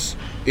 increase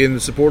in the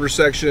supporter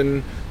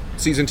section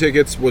season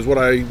tickets was what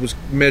I was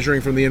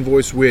measuring from the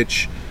invoice,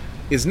 which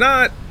is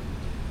not,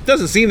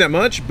 doesn't seem that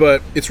much,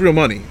 but it's real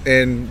money.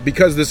 And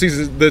because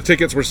the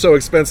tickets were so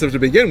expensive to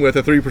begin with,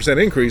 a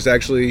 3% increase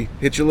actually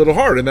hits you a little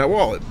hard in that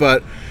wallet.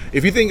 But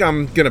if you think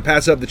I'm going to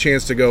pass up the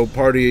chance to go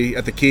party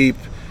at the Keep,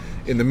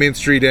 in the Mint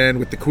Street end,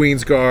 with the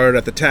Queen's Guard,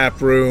 at the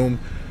Tap Room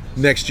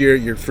next year,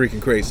 you're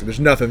freaking crazy. There's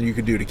nothing you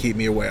can do to keep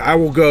me away. I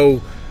will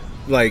go,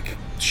 like,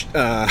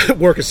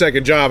 work a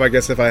second job, I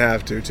guess, if I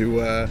have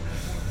to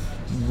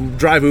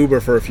drive Uber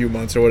for a few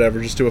months or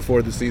whatever, just to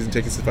afford the season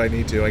tickets if I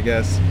need to, I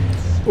guess.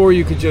 Or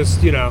you could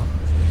just,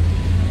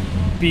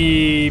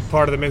 be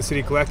part of the Mint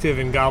City Collective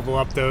and gobble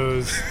up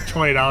those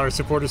 $20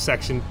 supporter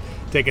section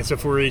tickets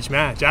before each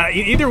match.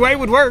 Either way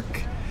would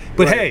work.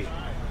 But right. Hey,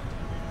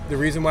 the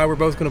reason why we're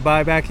both going to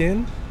buy back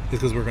in is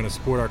because we're going to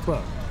support our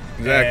club.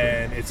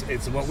 Exactly. And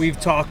it's what we've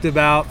talked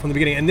about from the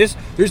beginning. And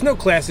there's no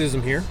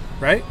classism here,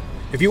 right?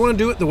 If you want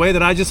to do it the way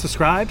that I just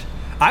described,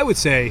 I would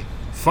say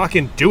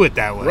fucking do it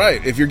that way.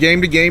 Right. If you're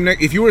game to game,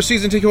 if you were a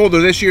season ticket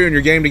holder this year and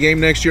you're game to game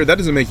next year, that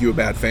doesn't make you a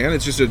bad fan.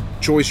 It's just a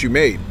choice you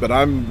made. But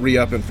I'm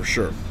re-upping for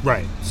sure.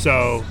 Right.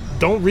 So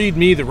don't read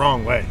me the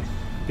wrong way.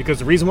 Because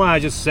the reason why I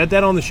just said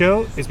that on the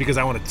show is because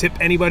I want to tip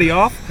anybody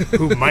off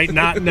who might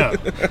not know.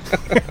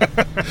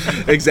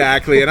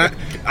 Exactly. And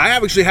I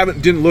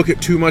didn't look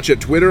at too much at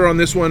Twitter on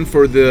this one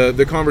for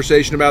the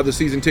conversation about the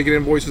season ticket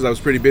invoices. I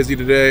was pretty busy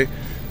today.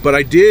 But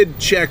I did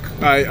check.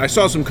 I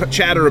saw some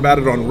chatter about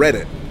it on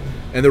Reddit.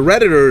 And the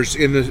Redditors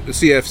in the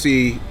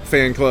CFC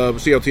fan club,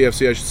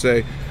 CLTFC I should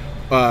say,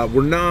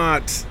 were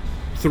not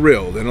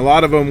thrilled. And a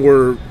lot of them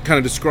were kind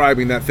of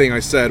describing that thing I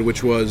said,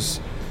 which was,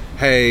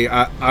 hey,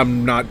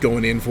 I'm not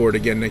going in for it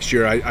again next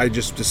year. I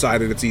just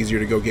decided it's easier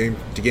to go game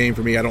to game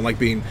for me. I don't like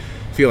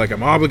feel like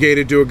I'm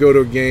obligated to go to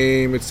a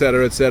game, et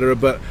cetera, et cetera.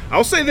 But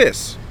I'll say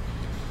this.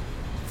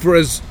 For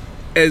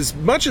as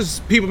much as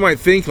people might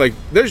think, like,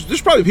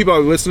 there's probably people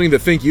out listening that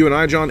think you and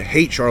I, John,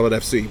 hate Charlotte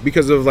FC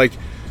because of, like,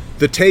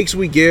 the takes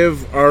we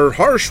give are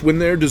harsh when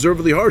they're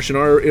deservedly harsh in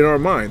our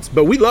minds.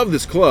 But we love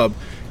this club,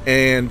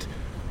 and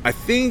I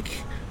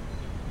think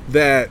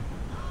that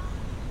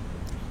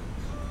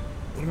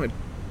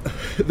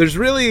there's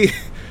really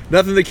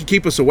nothing that can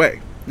keep us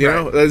away. You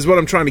know, that's what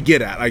I'm trying to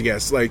get at, I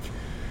guess. Like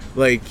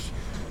we're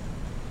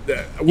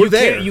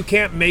there. You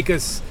can't make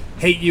us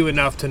hate you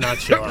enough to not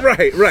show up.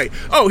 Right.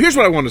 Oh, here's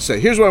what I want to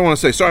say.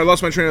 Sorry, I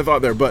lost my train of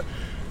thought there. But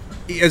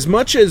as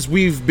much as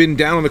we've been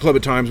down on the club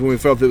at times when we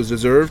felt it was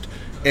deserved,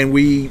 and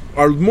we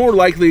are more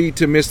likely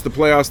to miss the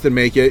playoffs than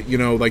make it,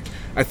 like,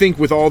 I think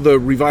with all the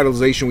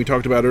revitalization we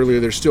talked about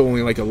earlier, there's still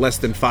only like a less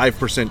than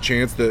 5%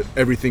 chance that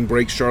everything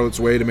breaks Charlotte's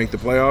way to make the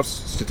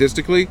playoffs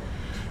statistically.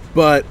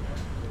 But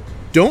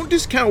don't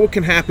discount what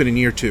can happen in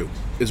year 2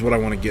 is what I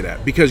want to get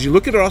at. Because you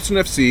look at Austin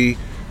FC,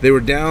 they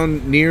were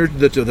down near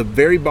to the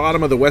very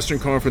bottom of the Western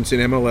Conference in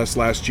MLS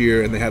last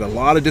year, and they had a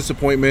lot of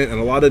disappointment and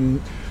a lot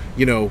of,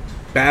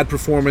 bad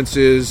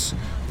performances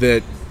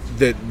that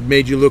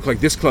made you look like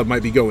this club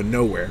might be going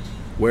nowhere.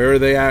 Where are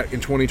they at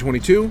in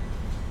 2022?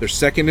 They're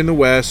second in the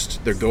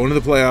West. They're going to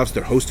the playoffs.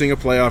 They're hosting a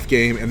playoff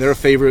game, and they're a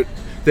favorite.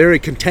 They're a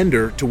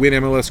contender to win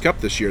MLS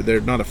Cup this year.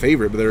 They're not a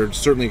favorite, but they're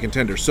certainly a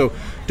contender. So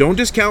don't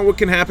discount what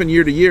can happen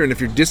year to year. And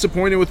if you're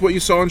disappointed with what you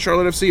saw in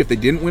Charlotte FC, if they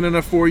didn't win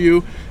enough for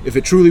you, if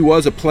it truly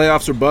was a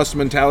playoffs or bust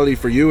mentality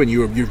for you and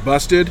you've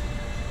busted,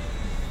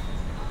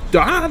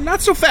 not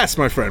so fast,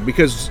 my friend,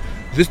 because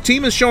this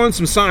team is showing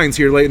some signs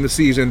here late in the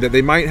season that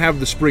they might have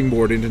the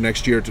springboard into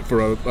next year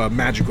for a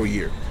magical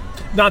year.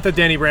 Not that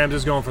Danny Brams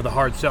is going for the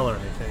hard sell or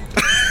anything.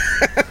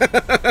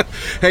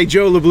 Hey,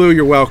 Joe LeBlue,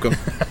 you're welcome.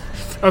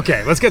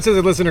 Okay, let's get to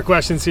the listener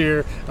questions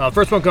here.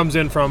 First one comes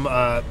in from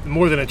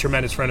more than a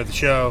tremendous friend of the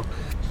show,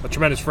 a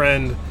tremendous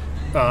friend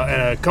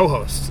and a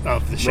co-host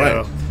of the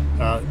show.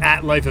 Right.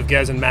 At Life of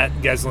Gez, and Matt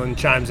Geslin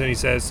chimes in. He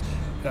says,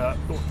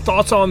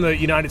 thoughts on the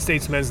United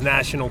States men's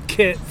national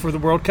kit for the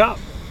World Cup?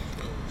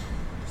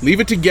 Leave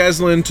it to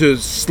Geslin to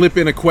slip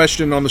in a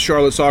question on the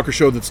Charlotte Soccer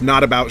Show that's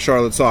not about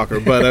Charlotte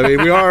Soccer. But, I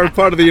mean, we are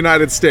part of the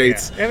United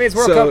States. Yeah. I mean, it's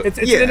World Cup. It's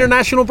an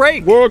international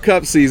break. World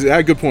Cup season.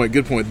 Good point.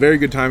 Very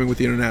good timing with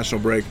the international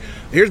break.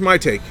 Here's my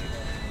take.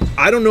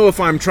 I don't know if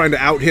I'm trying to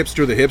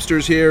out-hipster the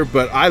hipsters here,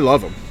 but I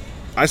love them.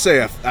 I say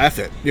F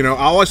it.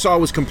 All I saw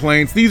was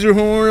complaints. These are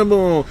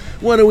horrible.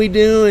 What are we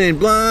doing?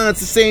 Blah,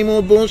 it's the same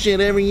old bullshit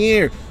every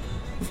year.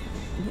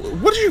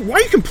 Why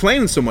are you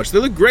complaining so much? They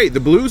look great. The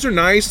blues are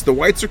nice. The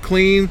whites are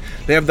clean.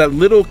 They have that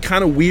little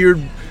kind of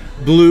weird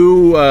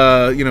blue,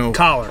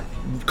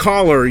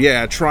 collar,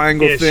 yeah,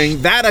 triangle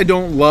thing. That I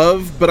don't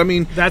love, but I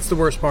mean, that's the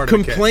worst part.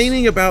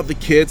 Complaining about the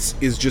kits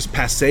is just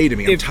passé to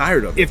me. I'm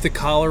tired of it. If the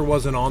collar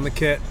wasn't on the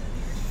kit,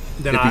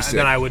 then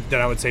I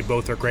would say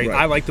both are great. Right.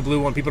 I like the blue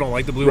one. People don't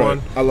like the blue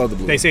one. I love the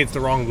blue. They say it's the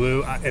wrong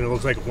blue, and it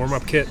looks like a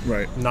warm-up kit.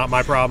 Right. Not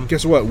my problem.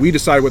 Guess what? We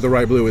decide what the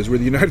right blue is. We're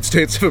the United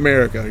States of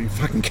America. Are you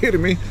fucking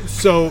kidding me?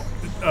 So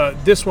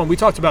this one, we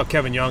talked about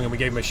Kevin Young, and we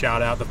gave him a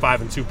shout-out, the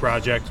 5 and 2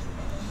 project.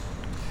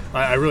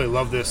 I really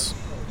love this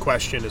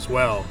question as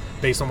well,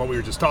 based on what we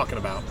were just talking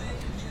about.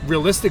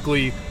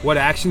 Realistically, what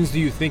actions do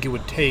you think it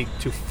would take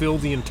to fill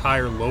the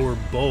entire lower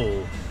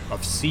bowl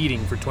of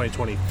seating for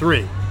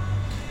 2023.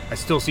 I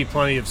still see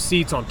plenty of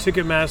seats on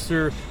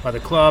Ticketmaster by the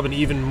club and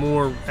even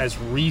more as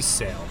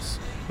resales,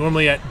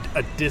 normally at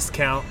a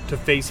discount to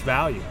face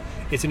value.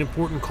 It's an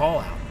important call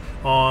out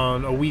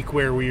on a week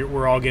where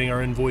we're all getting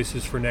our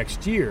invoices for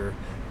next year.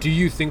 Do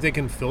you think they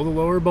can fill the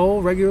lower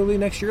bowl regularly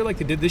next year like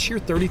they did this year,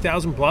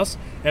 30,000 plus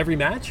every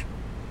match?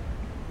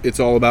 It's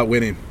all about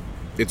winning.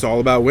 It's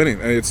all about winning.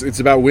 It's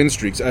about win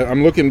streaks.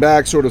 I'm looking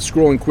back, sort of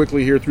scrolling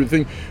quickly here through the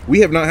thing. We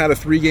have not had a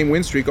 3-game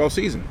win streak all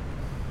season.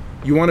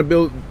 You want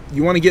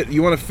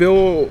to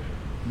fill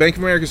Bank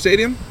of America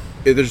Stadium?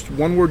 There's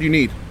one word you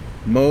need: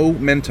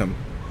 momentum.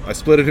 I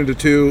split it into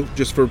 2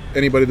 just for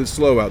anybody that's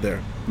slow out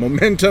there.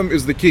 Momentum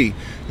is the key.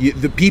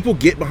 The people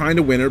get behind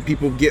a winner.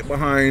 People get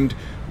behind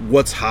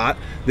what's hot.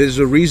 There's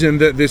a reason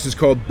that this is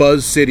called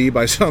Buzz City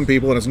by some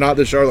people, and it's not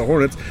the Charlotte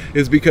Hornets,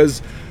 is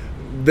because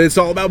it's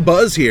all about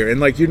buzz here. And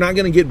like, you're not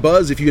going to get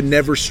buzz if you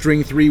never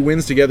string 3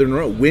 wins together in a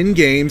row. Win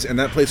games, and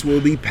that place will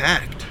be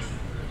packed.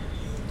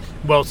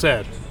 Well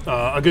said.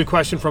 A good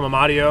question from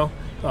Amadio,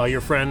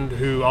 your friend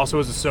who also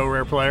is a So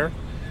Rare player,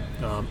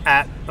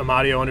 at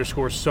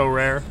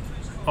Amadio_SoRare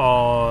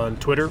on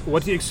Twitter.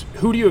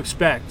 Who do you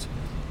expect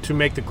to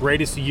make the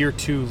greatest year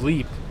 2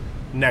 leap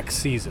next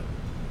season?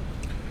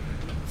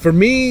 For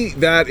me,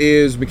 that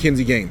is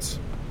Mackenzie Gaines.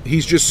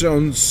 He's just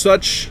shown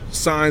such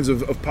signs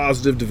of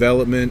positive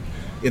development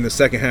in the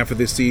second half of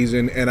this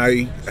season, and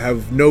I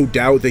have no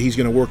doubt that he's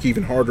going to work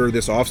even harder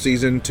this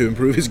offseason to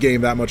improve his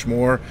game that much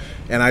more.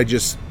 And I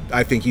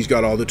think he's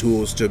got all the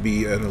tools to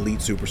be an elite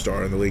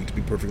superstar in the league, to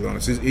be perfectly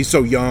honest. He's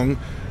so young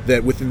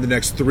that within the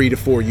next 3 to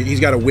 4 years,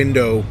 he's got a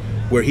window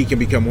where he can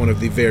become one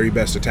of the very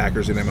best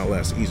attackers in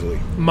MLS easily.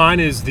 Mine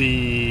is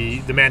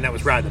the man that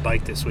was riding the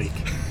bike this week.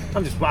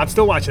 I'm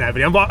still watching that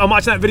video. I'm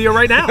watching that video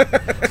right now.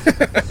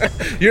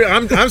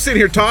 I'm sitting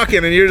here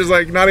talking, and you're just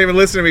like not even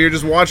listening to me. You're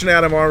just watching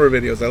Adam Armour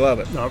videos. I love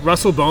it.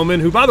 Russell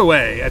Bowman, who, by the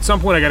way, at some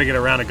point I got to get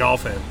around to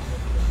golfing.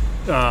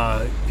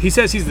 He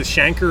says he's the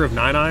shanker of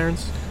 9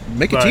 irons.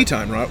 Make a tee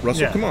time, Russell.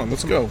 Yeah, come on,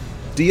 let's go.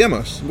 DM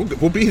us.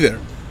 We'll be there.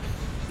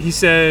 He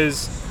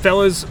says,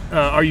 fellas,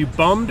 are you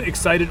bummed,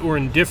 excited, or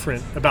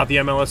indifferent about the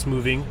MLS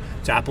moving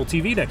to Apple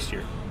TV next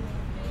year?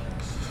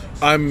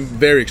 I'm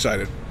very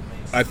excited.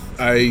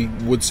 I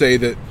would say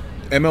that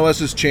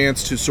MLS's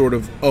chance to sort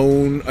of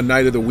own a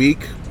night of the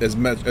week as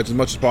much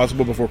as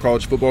possible before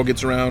college football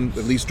gets around,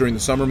 at least during the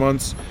summer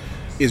months,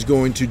 is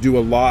going to do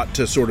a lot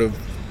to sort of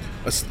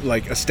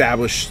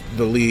establish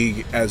the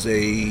league as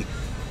a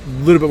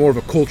little bit more of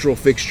a cultural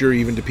fixture,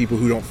 even to people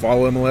who don't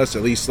follow MLS.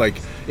 At least,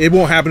 it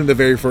won't happen in the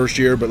very first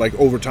year, but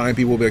over time,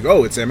 people will be like,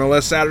 "Oh, it's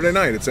MLS Saturday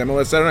night. It's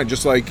MLS Saturday night,"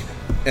 just like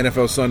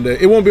NFL Sunday.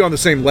 It won't be on the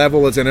same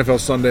level as NFL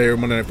Sunday or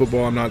Monday Night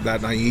Football. I'm not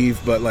that naive,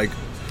 but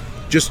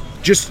just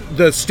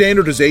the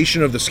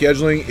standardization of the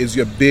scheduling is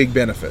a big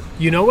benefit.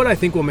 You know what I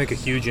think will make a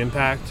huge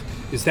impact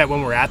is that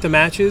when we're at the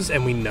matches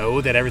and we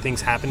know that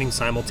everything's happening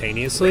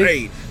simultaneously,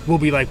 right, we'll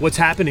be like, what's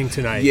happening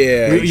tonight?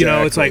 Yeah,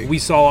 exactly. It's like we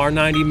saw our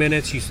 90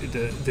 minutes.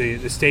 The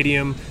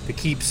stadium, the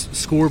Keeps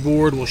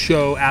scoreboard will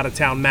show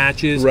out-of-town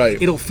matches.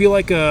 Right. It'll feel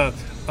like a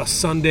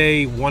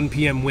Sunday 1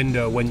 p.m.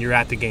 window when you're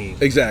at the game.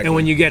 Exactly. And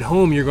when you get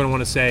home, you're going to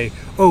want to say,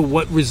 oh,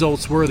 what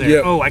results were there?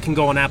 Yep. Oh, I can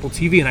go on Apple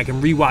TV and I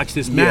can rewatch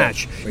this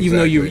match, exactly, even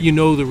though you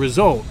know the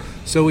result.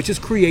 So it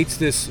just creates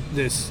this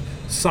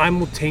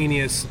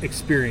simultaneous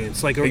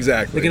experience, like an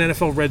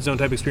NFL red zone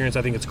type experience.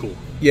 I think it's cool.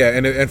 Yeah,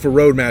 and for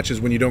road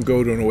matches, when you don't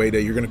go to an away day,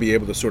 you're going to be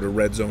able to sort of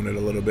red zone it a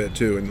little bit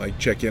too, and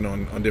check in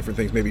on different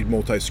things, maybe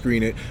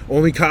multi-screen it.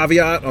 Only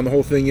caveat on the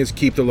whole thing is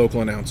keep the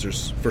local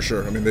announcers for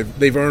sure. I mean,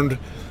 they've earned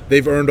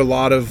a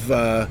lot of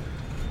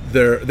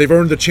they've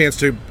earned the chance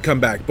to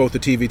come back, both the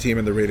TV team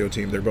and the radio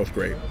team. They're both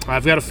great.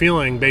 I've got a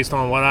feeling, based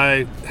on what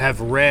I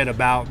have read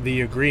about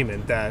the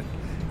agreement, that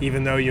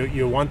even though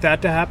you want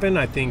that to happen,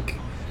 I think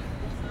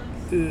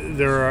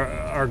there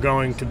are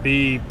going to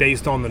be,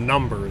 based on the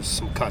numbers,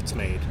 some cuts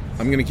made.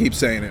 I'm going to keep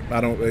saying it.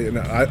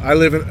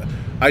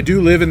 I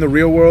do live in the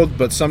real world,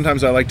 but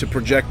sometimes I like to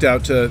project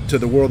out to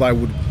the world I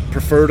would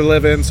prefer to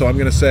live in. So I'm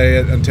going to say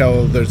it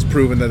until there's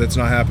proven that it's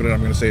not happening. I'm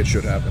going to say it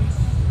should happen.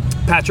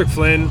 Patrick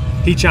Flynn,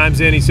 he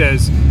chimes in. He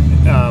says,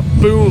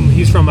 "Boom."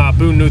 He's from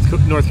Boone,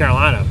 North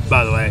Carolina,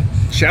 by the way.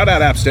 Shout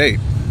out App State.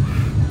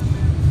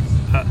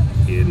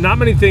 Not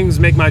many things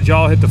make my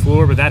jaw hit the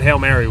floor, but that Hail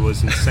Mary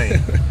was insane.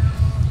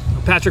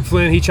 Patrick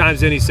Flynn, he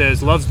chimes in. He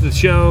says, loves the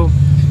show.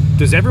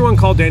 Does everyone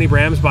call Danny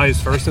Brams by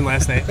his first and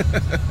last name?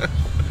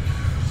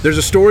 There's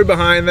a story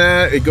behind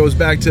that. It goes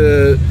back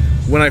to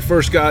when I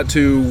first got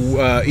to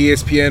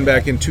ESPN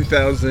back in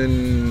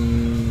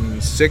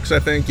 2006, I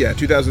think. Yeah,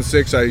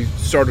 2006. I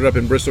started up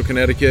in Bristol,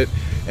 Connecticut,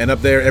 and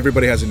up there,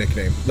 everybody has a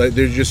nickname.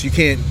 You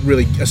can't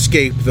really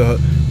escape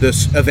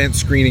this event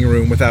screening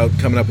room without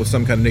coming up with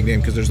some kind of nickname,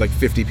 because there's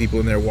 50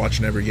 people in there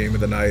watching every game of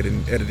the night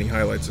and editing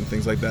highlights and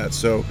things like that.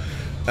 So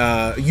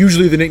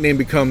usually the nickname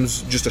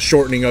becomes just a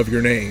shortening of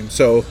your name.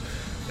 So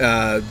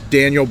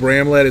Daniel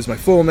Bramlett is my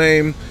full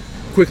name.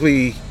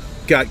 Quickly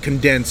got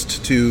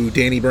condensed to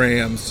Danny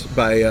Brams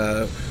by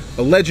a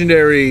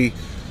legendary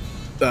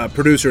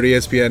producer at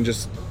ESPN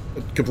just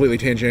completely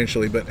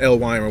tangentially, but Elle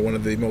Weimer, one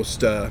of the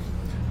most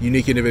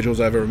unique individuals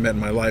I've ever met in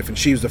my life, and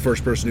she was the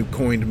first person who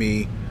coined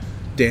me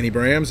Danny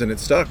Brams, and it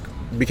stuck.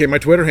 It became my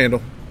Twitter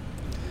handle.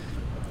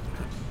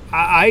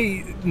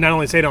 I not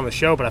only say it on the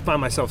show, but I find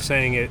myself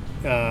saying it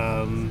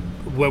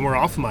when we're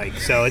off mic,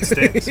 so it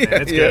sticks. Man.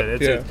 It's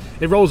good.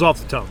 It rolls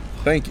off the tongue.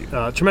 Thank you.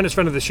 Tremendous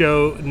friend of the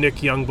show, Nick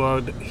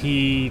Youngblood,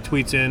 he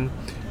tweets in,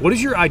 what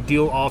is your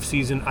ideal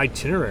off-season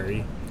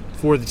itinerary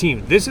for the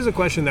team? This is a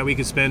question that we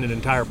could spend an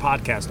entire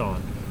podcast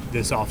on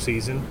this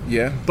off-season.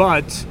 Yeah.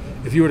 But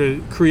if you were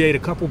to create a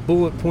couple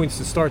bullet points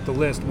to start the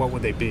list, what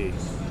would they be?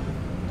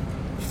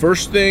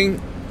 First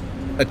thing,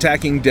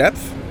 attacking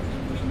depth.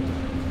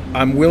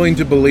 I'm willing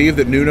to believe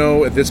that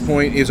Nuno at this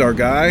point is our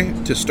guy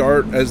to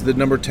start as the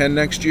number 10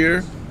 next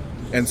year.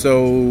 And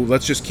so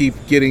let's just keep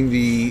getting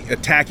the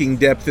attacking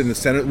depth in the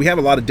center. We have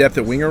a lot of depth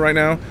at winger right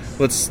now.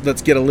 Let's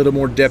get a little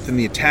more depth in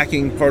the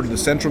attacking part of the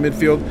central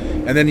midfield.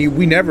 And then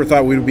we never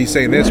thought we would be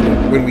saying this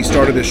when we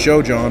started this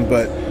show, John,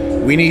 but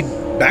we need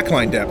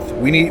backline depth.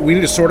 We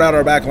need to sort out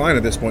our backline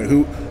at this point.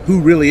 Who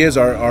really is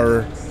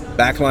our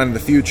backline in the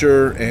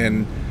future?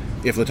 And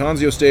if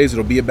Lattanzio stays,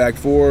 it'll be a back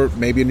four.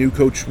 Maybe a new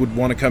coach would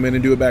want to come in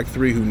and do a back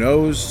three. Who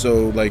knows?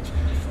 So, like,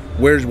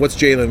 what's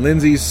Jalen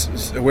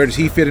Lindsay's? Where does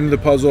he fit into the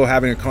puzzle?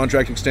 Having a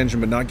contract extension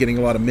but not getting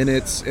a lot of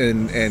minutes,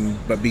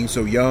 but being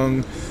so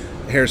young.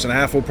 Harrison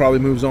Haffel probably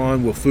moves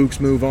on. Will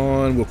Fuchs move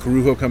on? Will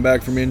Carujo come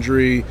back from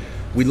injury?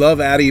 We love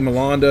Adi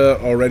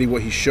Malanda already.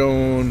 What he's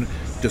shown.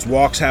 Does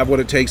Walks have what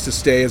it takes to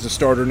stay as a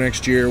starter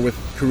next year with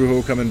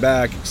Carujo coming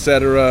back,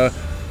 etc.?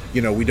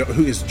 You know,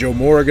 who is Joe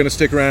Mora going to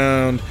stick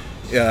around?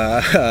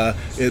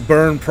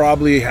 Byrne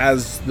probably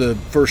has the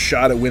first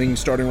shot at winning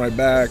starting right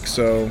back.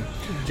 So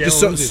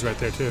Lindsay's right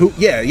there too.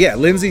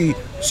 Lindsay.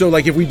 So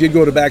like if we did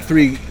go to back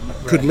three,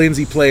 could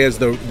Lindsay play as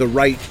the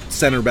right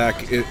center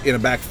back in a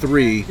back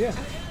three? Yeah.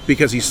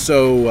 Because he's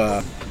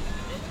so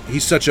he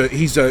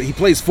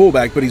plays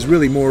fullback, but he's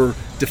really more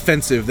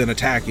defensive than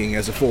attacking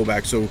as a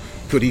fullback. So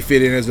could he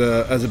fit in as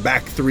a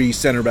back three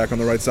center back on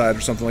the right side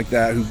or something like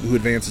that who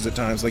advances at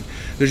times? Like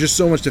there's just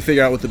so much to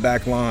figure out with the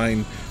back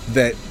line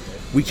that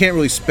we can't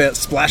really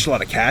splash a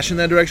lot of cash in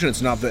that direction.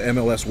 It's not the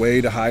MLS way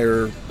to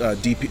hire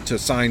to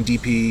sign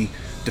DP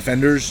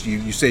defenders.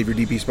 You save your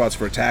DP spots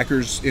for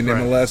attackers in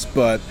MLS,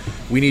 but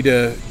we need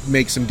to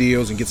make some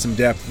deals and get some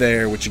depth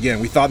there, which again,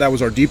 we thought that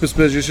was our deepest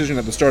position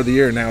at the start of the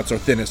year, and now it's our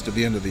thinnest at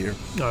the end of the year.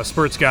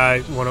 Spurts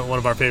guy, one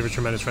of our favorite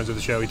tremendous friends of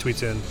the show, he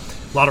tweets in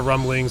a lot of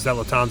rumblings that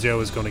Lattanzio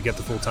is going to get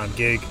the full-time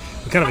gig.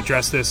 We kind of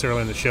addressed this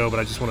earlier in the show, but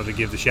I just wanted to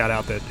give the shout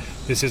out that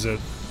this is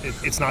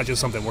it's not just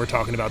something we're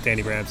talking about,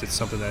 Danny Brams, it's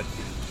something that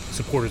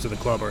supporters of the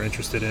club are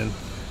interested in.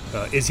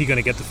 Is he going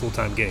to get the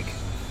full-time gig?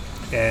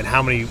 And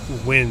how many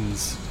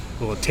wins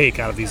will it take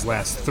out of these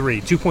last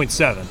three?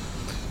 2.7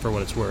 for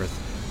what it's worth,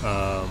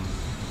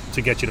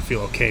 to get you to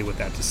feel okay with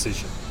that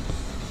decision.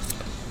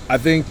 I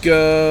think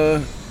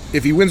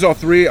if he wins all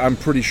three, I'm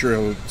pretty sure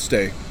he'll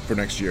stay for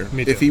next year.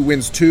 Me too. If he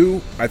wins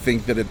two, I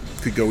think that it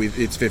could go,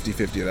 it's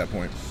 50-50 at that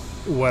point.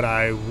 What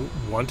I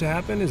want to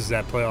happen is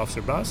that playoffs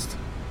are bust.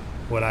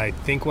 What I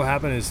think will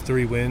happen is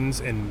 3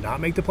 wins and not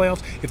make the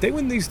playoffs. If they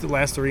win the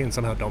last 3 and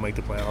somehow don't make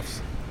the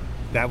playoffs,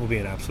 that will be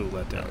an absolute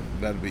letdown.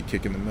 That'd be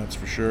kicking the nuts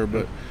for sure.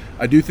 But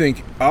I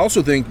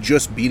also think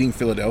just beating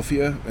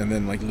Philadelphia and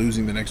then like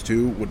losing the next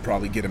 2 would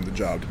probably get him the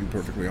job, to be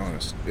perfectly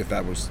honest, if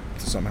that was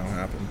to somehow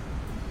happen.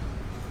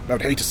 I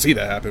would hate to see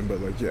that happen, but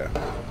like, yeah.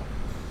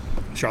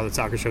 Charlotte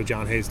Soccer Show,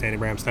 John Hayes, Danny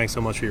Brams, thanks so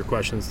much for your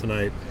questions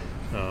tonight.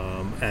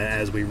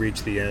 As we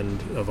reach the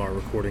end of our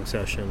recording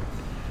session.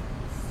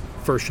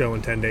 First show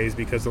in 10 days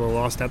because of the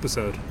lost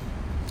episode.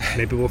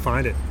 Maybe we'll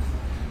find it.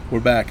 We're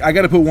back. I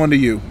got to put one to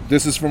you.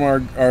 This is from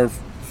our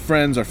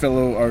friends,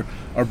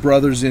 our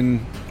brothers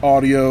in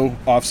audio,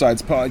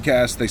 Offsides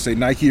podcast. They say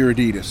Nike or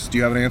Adidas. Do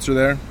you have an answer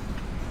there?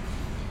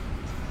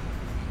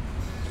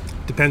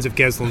 Depends if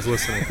Geslin's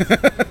listening.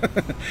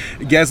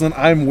 Geslin,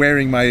 I'm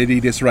wearing my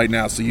Adidas right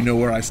now, so you know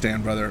where I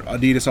stand, brother.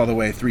 Adidas all the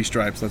way, 3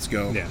 stripes. Let's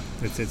go. Yeah,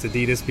 it's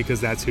Adidas because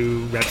that's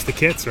who reps the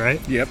kits,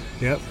 right? Yep.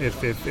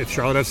 If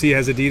Charlotte FC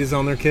has Adidas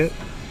on their kit,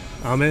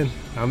 I'm in.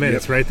 Yep.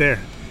 It's right there.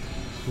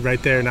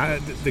 Right there. Now,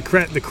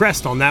 the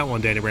crest on that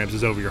one, Danny Brams,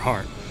 is over your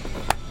heart.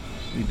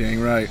 You dang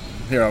right.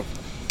 Here,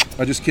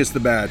 I just kissed the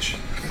badge.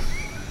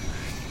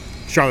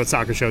 Charlotte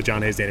Soccer Show,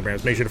 John Hayes, Danny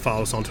Brams. Make sure to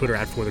follow us on Twitter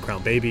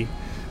 @ForTheCrownBaby.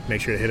 Make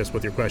sure to hit us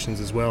with your questions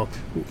as well.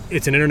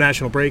 It's an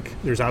international break.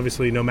 There's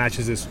obviously no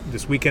matches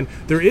this weekend.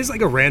 There is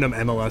like a random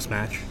MLS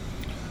match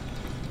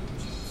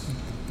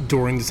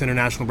during this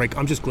international break.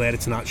 I'm just glad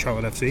it's not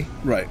Charlotte FC.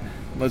 Right.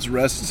 Let's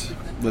rest.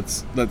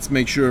 Let's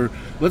make sure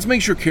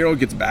Carroll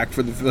gets back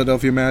for the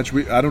Philadelphia match.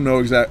 I don't know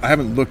exactly. I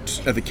haven't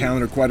looked at the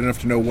calendar quite enough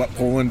to know what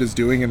Poland is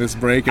doing in this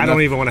break. I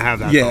don't even want to have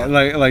that. Yeah,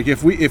 like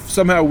if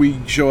somehow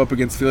we show up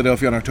against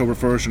Philadelphia on October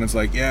 1st and it's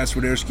like, yeah,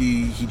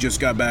 Swiderski, he just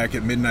got back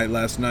at midnight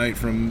last night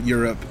from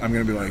Europe, I'm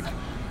gonna be like,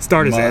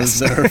 start his ass.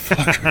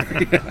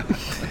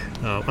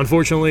 Yeah.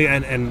 Unfortunately,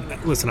 and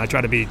listen, I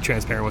try to be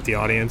transparent with the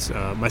audience.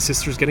 My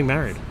sister's getting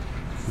married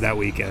that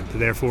weekend,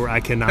 therefore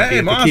I cannot be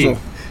at the key.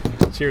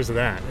 Cheers to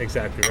that.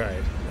 Exactly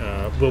right.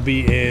 We'll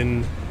be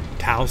in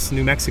Taos,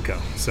 New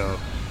Mexico. So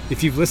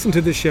if you've listened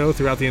to this show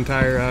throughout the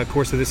entire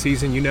course of this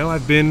season, you know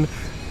I've been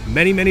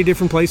many, many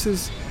different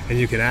places, and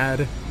you can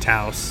add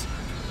Taos,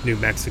 New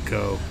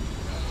Mexico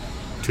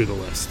to the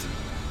list.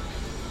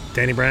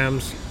 Danny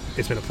Brams,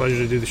 it's been a pleasure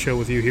to do the show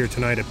with you here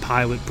tonight at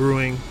Pilot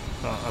Brewing,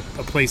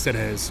 a place that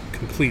has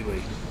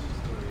completely,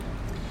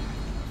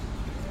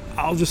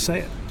 I'll just say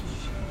it,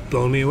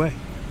 blown me away.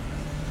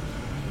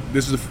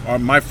 This is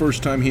my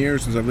first time here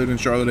since I've lived in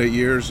Charlotte 8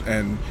 years,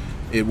 and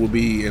it will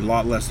be a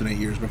lot less than 8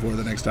 years before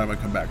the next time I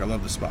come back. I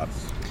love the spot.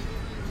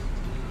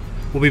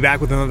 We'll be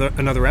back with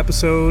another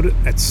episode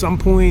at some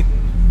point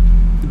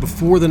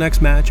before the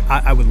next match.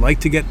 I would like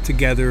to get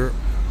together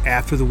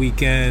after the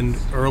weekend,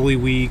 early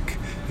week.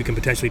 We can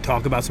potentially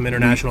talk about some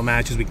international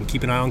matches. We can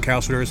keep an eye on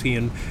Karl Swiderski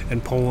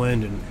and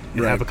Poland and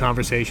Right. have a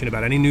conversation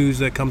about any news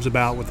that comes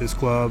about with this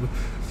club.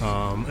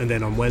 And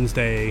then on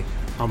Wednesday,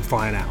 I'm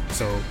flying out.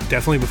 So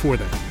definitely before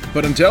then.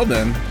 But until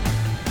then,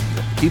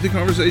 keep the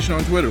conversation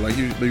on Twitter. Like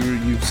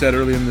you said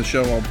earlier in the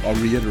show, I'll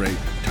reiterate.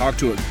 Talk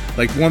to it.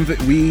 Like one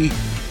thing, we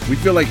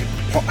feel like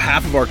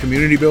half of our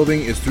community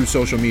building is through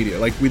social media.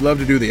 Like we love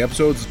to do the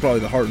episodes. It's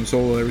probably the heart and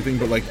soul of everything.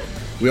 But like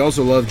we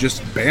also love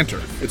just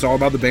banter. It's all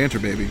about the banter,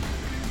 baby.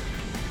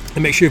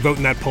 And make sure you vote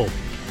in that poll.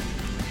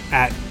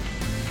 I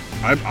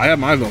have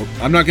my vote.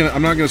 I'm not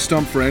gonna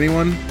stump for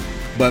anyone,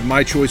 but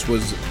my choice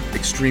was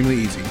extremely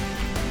easy.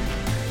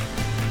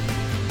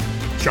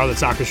 Charlotte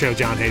Soccer Show,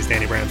 John Hayes,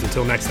 Danny Brams.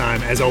 Until next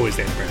time, as always,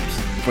 Danny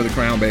Brams. For the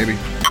crown, baby.